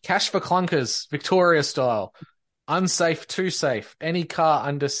 Cash for clunkers, Victoria style. Unsafe, too safe. Any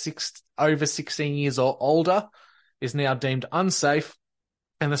car over 16 years or older is now deemed unsafe.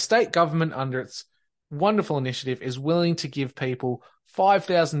 And the state government, under its wonderful initiative, is willing to give people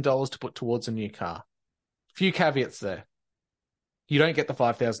 $5,000 to put towards a new car. Few caveats there. You don't get the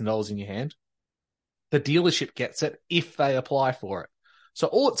 $5,000 in your hand. The dealership gets it if they apply for it. So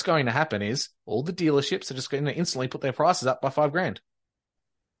all that's going to happen is all the dealerships are just going to instantly put their prices up by $5,000.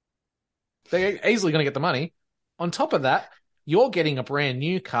 They're easily going to get the money. On top of that, you're getting a brand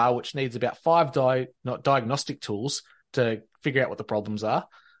new car, which needs about 5 diagnostic tools to figure out what the problems are.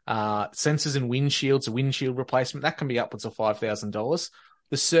 Sensors in windshields, a windshield replacement, that can be upwards of $5,000.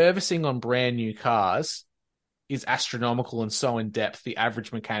 The servicing on brand new cars is astronomical and so in depth, the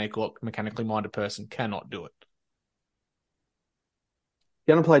average mechanically minded person cannot do it.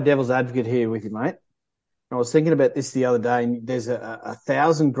 Going to play devil's advocate here with you, mate. I was thinking about this the other day, and there's a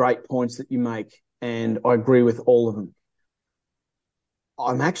 1,000 great points that you make, and I agree with all of them.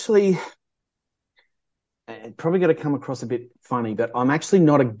 I'm actually probably going to come across a bit funny, but I'm actually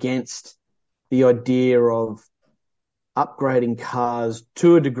not against the idea of upgrading cars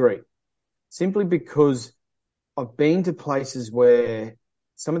to a degree, simply because I've been to places where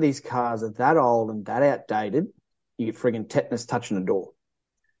some of these cars are that old and that outdated, you get friggin' tetanus touching a door.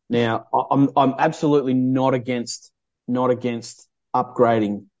 Now, I'm absolutely not against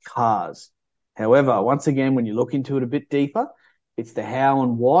upgrading cars. However, once again, when you look into it a bit deeper, it's the how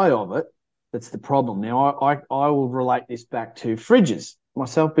and why of it that's the problem. Now, I will relate this back to fridges.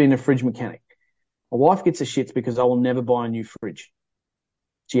 Myself being a fridge mechanic, my wife gets the shits because I will never buy a new fridge.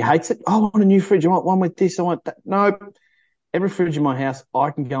 She hates it. Oh, I want a new fridge. I want one with this. I want that. No, every fridge in my house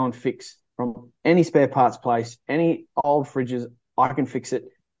I can go and fix from any spare parts place, any old fridges, I can fix it.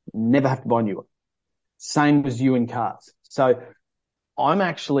 Never have to buy new one. Same as you in cars. So I'm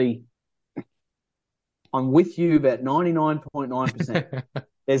with you about 99.9%.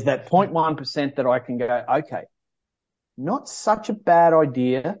 There's that 0.1% that I can go, okay, not such a bad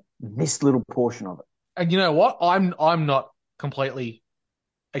idea, this little portion of it. And you know what? I'm not completely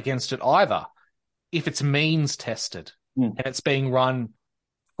against it either. If it's means tested and it's being run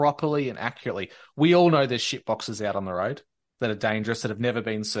properly and accurately. We all know there's shit boxes out on the road that are dangerous, that have never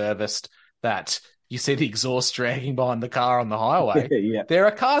been serviced, that you see the exhaust dragging behind the car on the highway. Yeah. There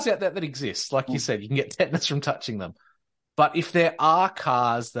are cars out there that exist. Like you said, you can get tetanus from touching them. But if there are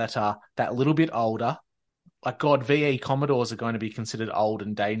cars that are that little bit older, like God, VE Commodores are going to be considered old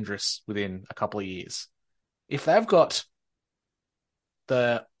and dangerous within a couple of years. If they've got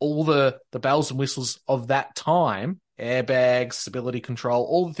all the bells and whistles of that time, airbags, stability control,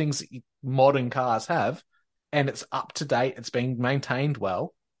 all the things that modern cars have, and it's up to date, it's being maintained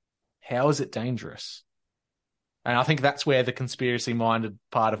well, how is it dangerous? And I think that's where the conspiracy-minded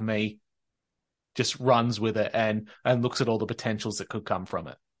part of me just runs with it and looks at all the potentials that could come from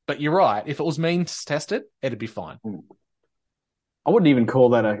it. But you're right. If it was means tested, it'd be fine. I wouldn't even call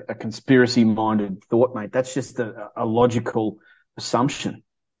that a conspiracy-minded thought, mate. That's just a logical assumption.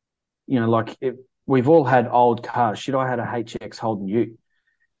 You know, like we've all had old cars. Shit, I had a HX Holden Ute.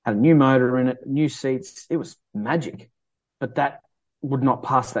 Had a new motor in it, new seats. It was magic. But that would not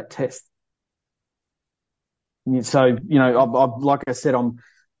pass that test. So, you know, I like I said,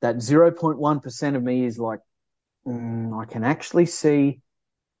 that 0.1% of me is like, I can actually see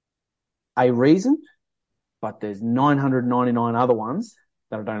a reason, but there's 999 other ones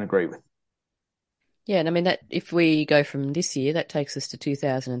that I don't agree with. Yeah, and I mean that if we go from this year, that takes us to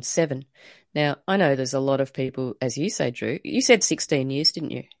 2007. Now, I know there's a lot of people, as you say, Drew. You said 16 years, didn't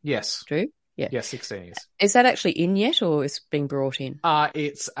you? Yes. Drew? Yeah. Yes, 16 years. Is that actually in yet, or is it being brought in?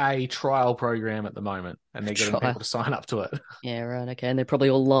 It's a trial program at the moment, and they're getting people to sign up to it. Yeah, right. Okay, and they're probably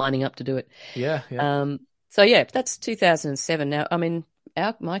all lining up to do it. Yeah. So yeah, that's 2007. Now, I mean,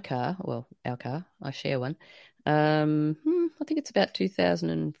 our car, I share one. I think it's about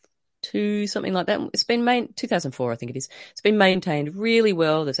 2002, something like that. It's been 2004, I think it is. It's been maintained really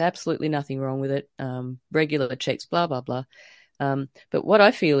well. There's absolutely nothing wrong with it. Regular checks, blah blah blah. But what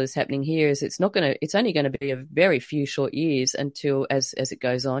I feel is happening here is it's only going to be a very few short years until as it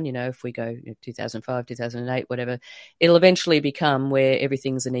goes on, you know, if we go 2005, 2008, whatever, it'll eventually become where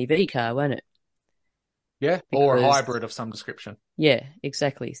everything's an EV car, won't it? Yeah, or a hybrid of some description. Yeah,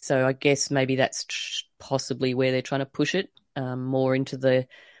 exactly. So I guess maybe that's possibly where they're trying to push it, more into the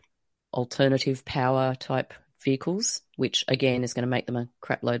alternative power type vehicles, which again is going to make them a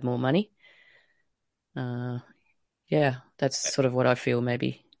crap load more money. Yeah, that's sort of what I feel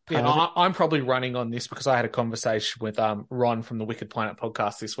maybe. Yeah, I'm probably running on this because I had a conversation with Ron from the Wicked Planet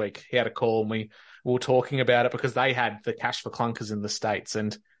podcast this week. He had a call and we were talking about it because they had the cash for clunkers in the States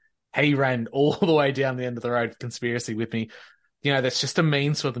and he ran all the way down the end of the road conspiracy with me. You know, that's just a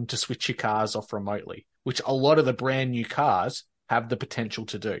means for them to switch your cars off remotely, which a lot of the brand new cars have the potential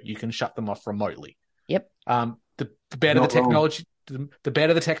to do. You can shut them off remotely. Yep. The better the technology, the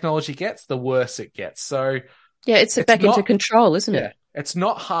better the technology gets, the worse it gets. So yeah, it's back into control, isn't it? It's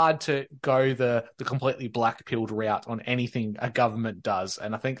not hard to go the completely black-pilled route on anything a government does.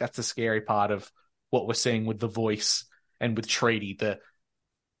 And I think that's the scary part of what we're seeing with The Voice and with Treaty.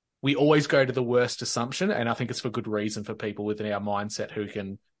 We always go to the worst assumption, and I think it's for good reason for people within our mindset who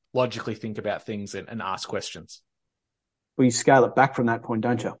can logically think about things and ask questions. Well, you scale it back from that point,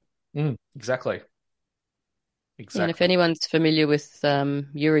 don't you? Exactly. Yeah, and if anyone's familiar with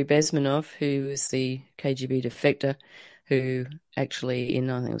Yuri Bezmenov, who was the KGB defector, who actually I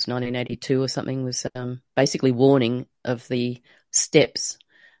think it was 1982 or something, was basically warning of the steps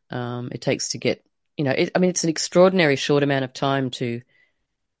it takes to get, it's an extraordinary short amount of time to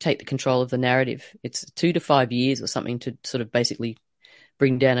take the control of the narrative. It's 2 to 5 years or something to sort of basically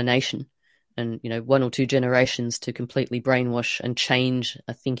bring down a nation and, 1 or 2 generations to completely brainwash and change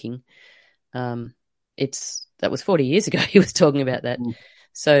a thinking. That was 40 years ago he was talking about that.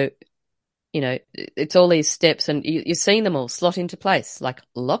 So, it's all these steps and you're seeing them all slot into place like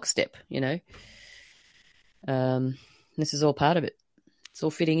lockstep, this is all part of it. It's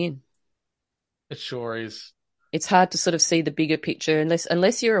all fitting in. It sure is. It's hard to sort of see the bigger picture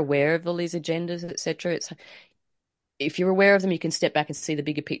unless you're aware of all these agendas, etc. If you're aware of them, you can step back and see the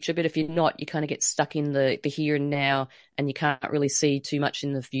bigger picture. But if you're not, you kind of get stuck in the here and now and you can't really see too much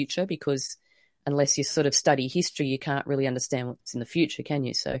in the future because unless you sort of study history, you can't really understand what's in the future, can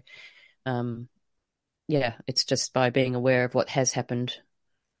you? So, it's just by being aware of what has happened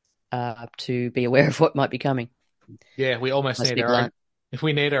to be aware of what might be coming. Yeah, we almost Must need be our own. blunt. If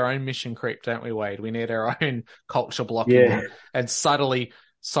we need our own mission creep, don't we, Wade? We need our own culture blocking Yeah. and subtly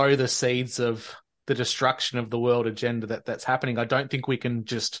sow the seeds of the destruction of the world agenda that's happening. I don't think we can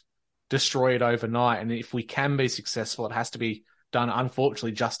just destroy it overnight. And if we can be successful, it has to be done,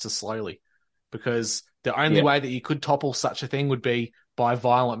 unfortunately, just as slowly. Because the only way that you could topple such a thing would be by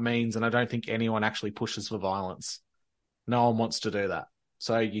violent means. And I don't think anyone actually pushes for violence. No one wants to do that.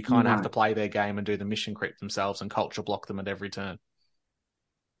 So you kind of have to play their game and do the mission creep themselves and culture block them at every turn.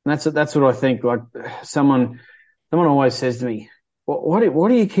 That's what I think. Like someone always says to me, what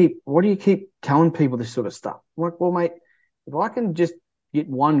do you keep telling people this sort of stuff? I'm like, well, mate, if I can just get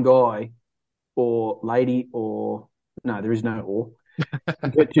one guy or lady or no, there is no or,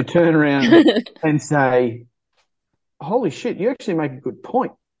 but to turn around and say, holy shit, you actually make a good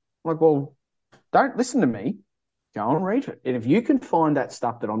point. I'm like, well, don't listen to me. Go and read it. And if you can find that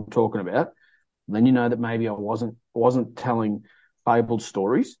stuff that I'm talking about, then you know that maybe I wasn't telling fabled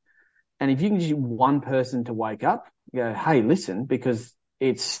stories. And if you can get one person to wake up, go, hey, listen, because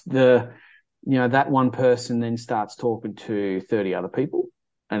it's that one person then starts talking to 30 other people.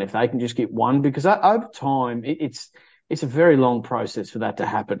 And if they can just get one, because over time, it's a very long process for that to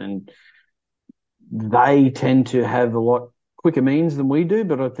happen. And they tend to have a lot quicker means than we do.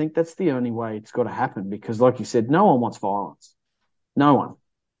 But I think that's the only way it's got to happen because, like you said, no one wants violence. No one.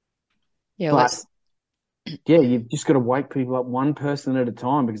 Yeah, but you've just got to wake people up one person at a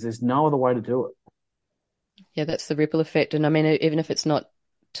time because there's no other way to do it. Yeah, that's the ripple effect. And I mean, even if it's not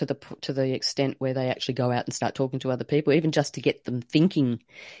to the extent where they actually go out and start talking to other people, even just to get them thinking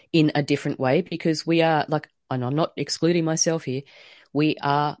in a different way, because we are and I'm not excluding myself here, we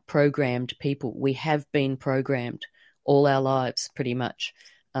are programmed people. We have been programmed all our lives pretty much.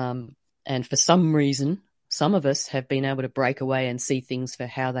 And for some reason, some of us have been able to break away and see things for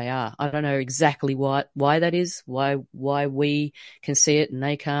how they are. I don't know exactly why that is, why we can see it and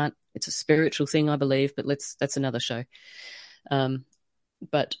they can't. It's a spiritual thing, I believe, but that's another show.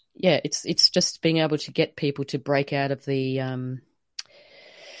 But yeah, it's just being able to get people to break out of the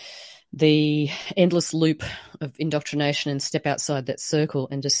endless loop of indoctrination and step outside that circle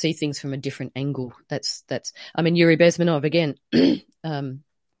and just see things from a different angle. That's I mean, Yuri Bezmenov again,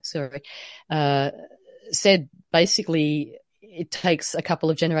 said basically it takes a couple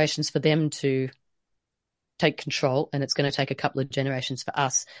of generations for them to take control, and it's going to take a couple of generations for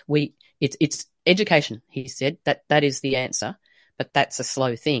us. It's education, he said, that is the answer, but that's a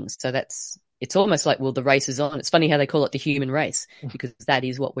slow thing. So it's almost like, well, the race is on. It's funny how they call it the human race, because that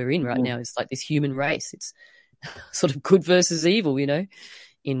is what we're in right now. It's like this human race. It's sort of good versus evil,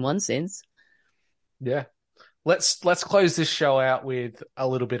 in one sense. Yeah. Let's close this show out with a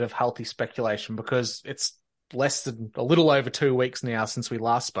little bit of healthy speculation, because it's less than a little over 2 weeks now since we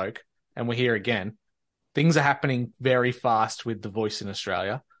last spoke, and we're here again. Things are happening very fast with The Voice in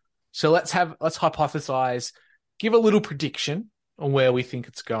Australia. So let's hypothesize, give a little prediction on where we think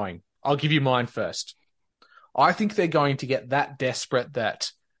it's going. I'll give you mine first. I think they're going to get that desperate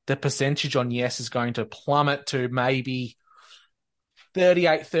that the percentage on yes is going to plummet to maybe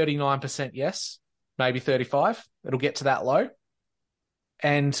 38, 39% yes, maybe 35. It'll get to that low.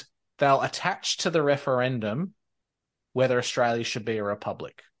 And they'll attach to the referendum whether Australia should be a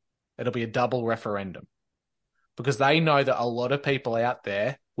republic. It'll be a double referendum, because they know that a lot of people out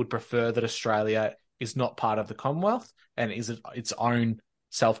there would prefer that Australia is not part of the Commonwealth and is its own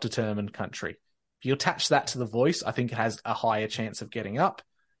self-determined country. If you attach that to The Voice, I think it has a higher chance of getting up.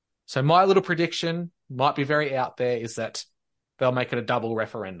 So my little prediction, might be very out there, is that they'll make it a double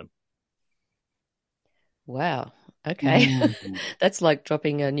referendum. Wow. Okay. That's like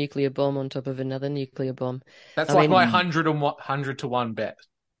dropping a nuclear bomb on top of another nuclear bomb. That's my 100 to 1 bet.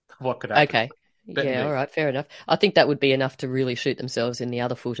 What could happen? Okay. Yeah, all right, fair enough. I think that would be enough to really shoot themselves in the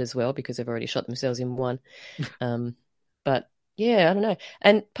other foot as well, because they've already shot themselves in one. But yeah, I don't know.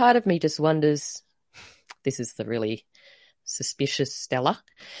 And part of me just wonders, this is the really suspicious Stella,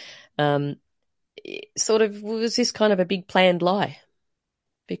 sort of, was this kind of a big planned lie?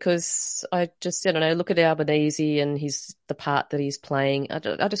 Because I don't know, look at Albanese and the part that he's playing.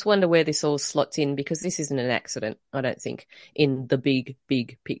 I just wonder where this all slots in, because this isn't an accident, I don't think, in the big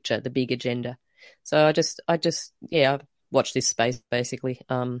picture, the big agenda. So I watch this space, basically.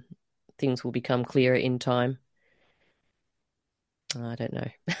 Things will become clearer in time. I don't know.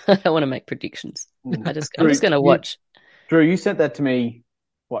 I don't want to make predictions. I'm just going to watch. Drew, you sent that to me,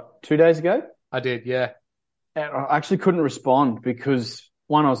 2 days ago? I did, yeah. And I actually couldn't respond because,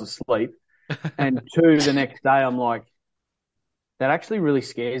 one, I was asleep, and two, the next day I'm like, that actually really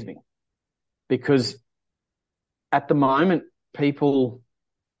scares me, because at the moment people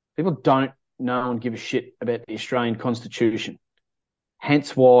people don't know and give a shit about the Australian Constitution.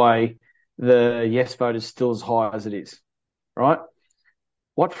 Hence why the yes vote is still as high as it is, right?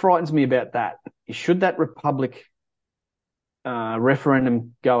 What frightens me about that is should that Republic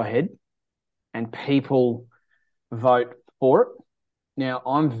referendum go ahead and people vote for it. Now,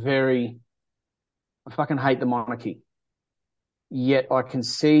 I fucking hate the monarchy, yet I can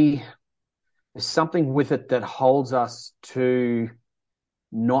see there's something with it that holds us to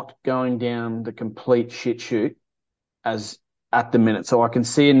not going down the complete shit shoot as at the minute. So I can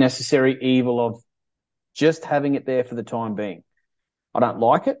see a necessary evil of just having it there for the time being. I don't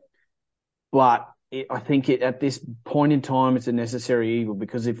like it, but I think at this point in time, it's a necessary evil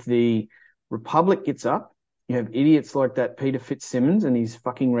because if the Republic gets up, you have idiots like that Peter Fitzsimmons and his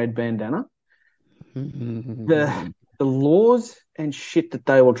fucking red bandana. The laws and shit that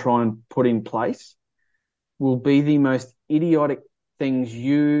they will try and put in place will be the most idiotic things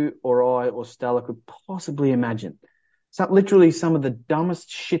you or I or Stella could possibly imagine. So literally some of the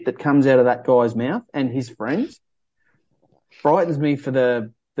dumbest shit that comes out of that guy's mouth and his friends frightens me for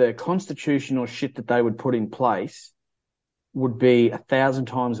the constitutional shit that they would put in place would be 1,000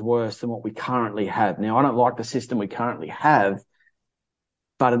 times worse than what we currently have. Now, I don't like the system we currently have,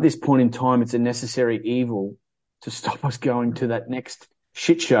 but at this point in time, it's a necessary evil to stop us going to that next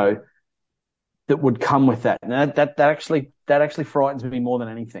shit show that would come with that. And that actually frightens me more than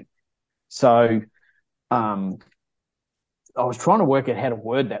anything. So, I was trying to work out how to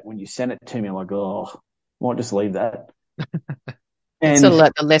word that when you sent it to me. I'm like, oh, I might just leave that. It's sort of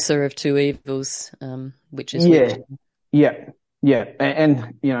like the lesser of two evils, which is which. Yeah.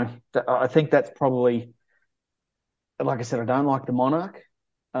 And you know, I think that's probably, like I said, I don't like the monarch.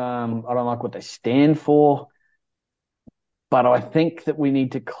 I don't like what they stand for. But I think that we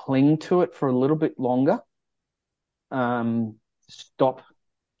need to cling to it for a little bit longer. Stop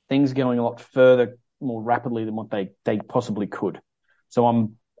things going a lot further, more rapidly than what they possibly could. So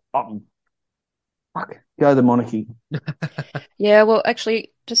I'm fuck, go the monarchy. Yeah, well,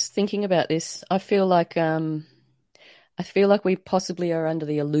 actually, just thinking about this, I feel like we possibly are under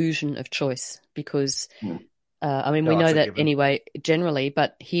the illusion of choice because, I mean, we know that anyway, generally,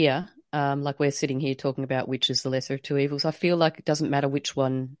 but here, like we're sitting here talking about which is the lesser of two evils. I feel like it doesn't matter which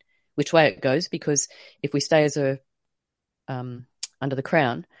way it goes because if we stay as under the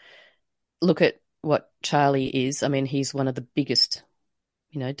crown, look at what Charlie is. I mean, he's one of the biggest,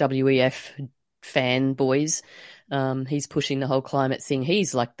 WEF fanboys. He's pushing the whole climate thing.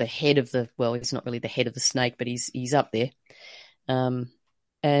 He's like the head of he's not really the head of the snake, but he's up there.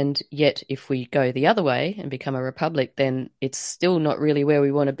 And yet if we go the other way and become a republic, then it's still not really where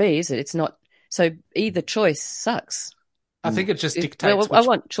we want to be, is it? It's not. So either choice sucks. I think it just dictates. I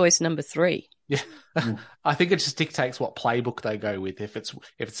want choice number 3. Yeah. I think it just dictates what playbook they go with. If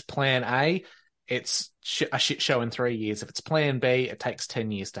it's plan A, it's a shit show in 3 years. If it's plan B, it takes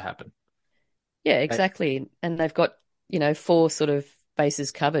 10 years to happen. Yeah, exactly. And they've got, 4 sort of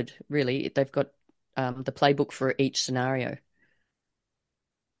bases covered, really. They've got the playbook for each scenario.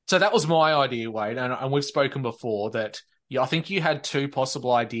 So that was my idea, Wade, and we've spoken before that I think you had 2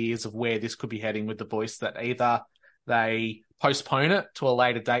 possible ideas of where this could be heading with The Voice, that either they postpone it to a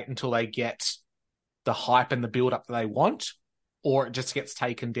later date until they get the hype and the build-up that they want, or it just gets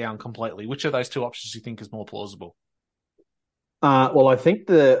taken down completely. Which of those 2 options do you think is more plausible? Well, I think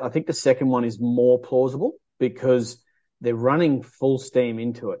the second one is more plausible because they're running full steam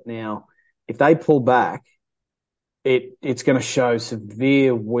into it. Now, if they pull back, it's going to show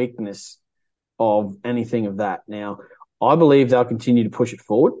severe weakness of anything of that. Now, I believe they'll continue to push it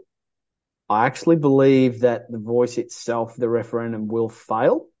forward. I actually believe that The Voice itself, the referendum, will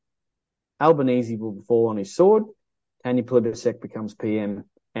fail. Albanese will fall on his sword. Tanya Plibersek becomes PM,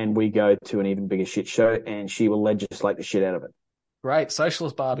 and we go to an even bigger shit show, and she will legislate the shit out of it. Great.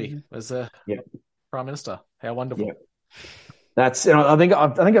 Socialist Barbie as a Prime Minister. How wonderful. Yeah. That's, I think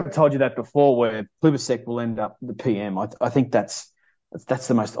I've told you that before, where Plibersek will end up the PM. I think that's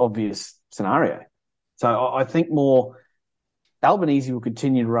the most obvious scenario. So I think more Albanese will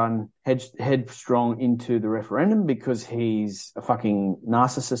continue to run headstrong into the referendum because he's a fucking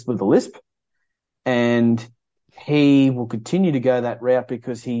narcissist with a lisp, and he will continue to go that route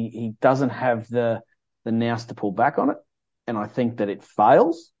because he doesn't have the nous to pull back on it. And I think that it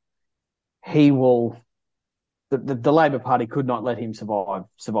fails. He will. The Labor Party could not let him survive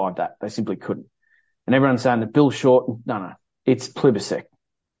that. They simply couldn't. And everyone's saying that Bill Shorten, no, it's Plibersek.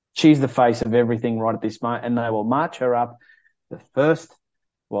 She's the face of everything right at this moment, and they will march her up the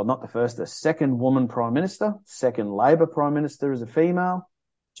second woman Prime Minister, second Labor Prime Minister as a female,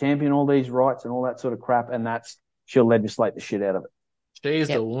 champion all these rights and all that sort of crap, and she'll legislate the shit out of it. She's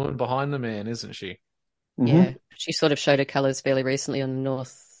Yep. the woman behind the man, isn't she? Yeah, she sort of showed her colours fairly recently on the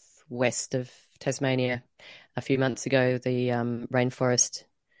northwest of Tasmania a few months ago, the rainforest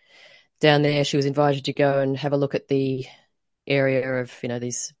down there. She was invited to go and have a look at the area of,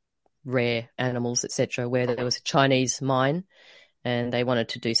 these rare animals, etc., where there was a Chinese mine and they wanted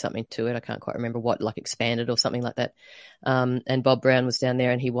to do something to it. I can't quite remember what, like expand it or something like that. And Bob Brown was down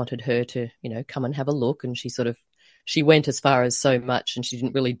there and he wanted her to, come and have a look. And she went as far as so much and she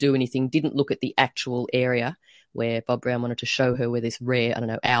didn't really do anything, didn't look at the actual area where Bob Brown wanted to show her where this rare, I don't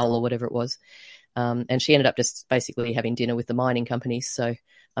know, owl or whatever it was. And she ended up just basically having dinner with the mining companies. So,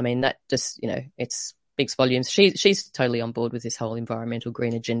 I mean, that just, it speaks volumes. She's totally on board with this whole environmental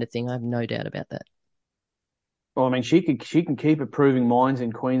green agenda thing. I have no doubt about that. Well, I mean, she can keep approving mines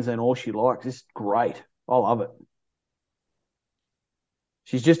in Queensland all she likes. It's great. I love it.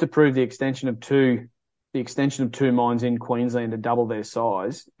 She's just approved the extension of two mines in Queensland to double their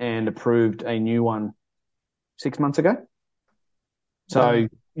size, and approved a new one 6 months ago. So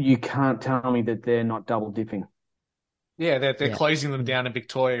you can't tell me that they're not double dipping. Yeah, they're closing them down in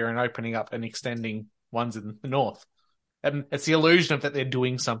Victoria and opening up and extending ones in the north. And it's the illusion of that they're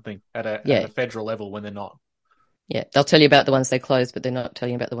doing something at a federal level when they're not. Yeah, they'll tell you about the ones they closed, but they're not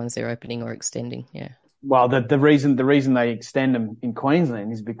telling you about the ones they're opening or extending. Yeah. Well, the reason they extend them in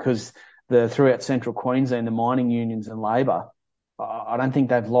Queensland is because throughout central Queensland, the mining unions and Labor, I don't think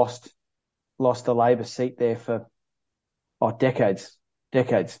they've lost a Labor seat there for decades,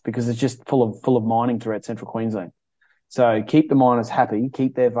 because it's just full of mining throughout central Queensland. So keep the miners happy,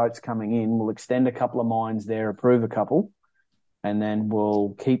 keep their votes coming in. We'll extend a couple of mines there, approve a couple, and then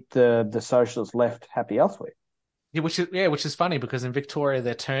we'll keep the socialist left happy elsewhere. Yeah, which is funny because in Victoria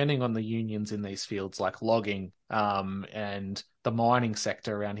they're turning on the unions in these fields like logging, and the mining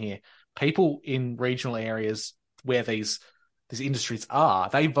sector around here. People in regional areas where these industries are,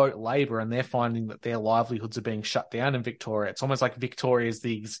 they vote Labor, and they're finding that their livelihoods are being shut down in Victoria. It's almost like Victoria is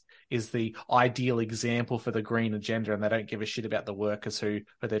the ideal example for the green agenda, and they don't give a shit about the workers who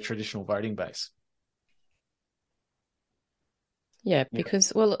are their traditional voting base. Yeah,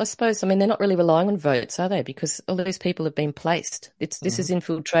 because, well, I suppose, they're not really relying on votes, are they? Because all these people have been placed. This is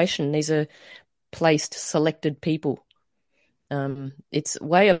infiltration. These are placed, selected people. It's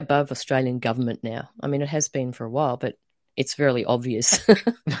way above Australian government now. I mean, it has been for a while, but it's very obvious.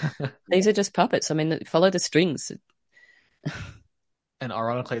 These are just puppets. Follow the strings. And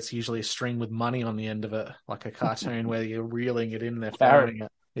ironically, it's usually a string with money on the end of it, like a cartoon where you're reeling it in, they're firing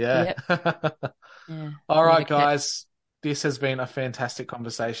it. Yeah. Yep. Yeah. All right, guys. This has been a fantastic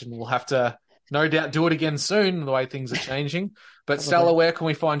conversation. We'll have to, no doubt, do it again soon, the way things are changing. But Stella, where can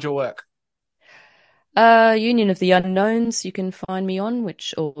we find your work? Union of the Unknowns, you can find me on,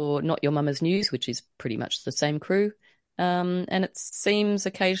 or Not Your Mama's News, which is pretty much the same crew. And it seems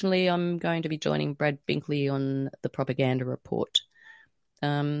occasionally I'm going to be joining Brad Binkley on the Propaganda Report.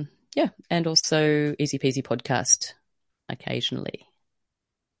 And also Easy Peasy Podcast occasionally.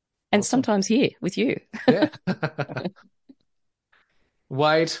 And awesome. Sometimes here with you. Yeah.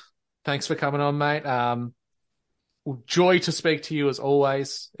 Wade, thanks for coming on, mate. Joy to speak to you as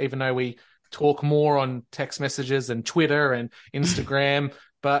always, even though we talk more on text messages and Twitter and Instagram,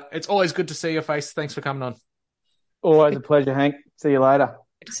 but it's always good to see your face. Thanks for coming on. Always a pleasure, Hank. See you later.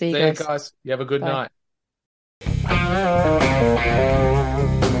 See you guys. You have a good night.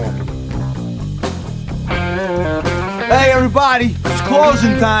 Hey, everybody, it's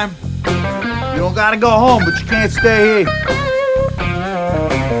closing time. You don't gotta go home, but you can't stay here.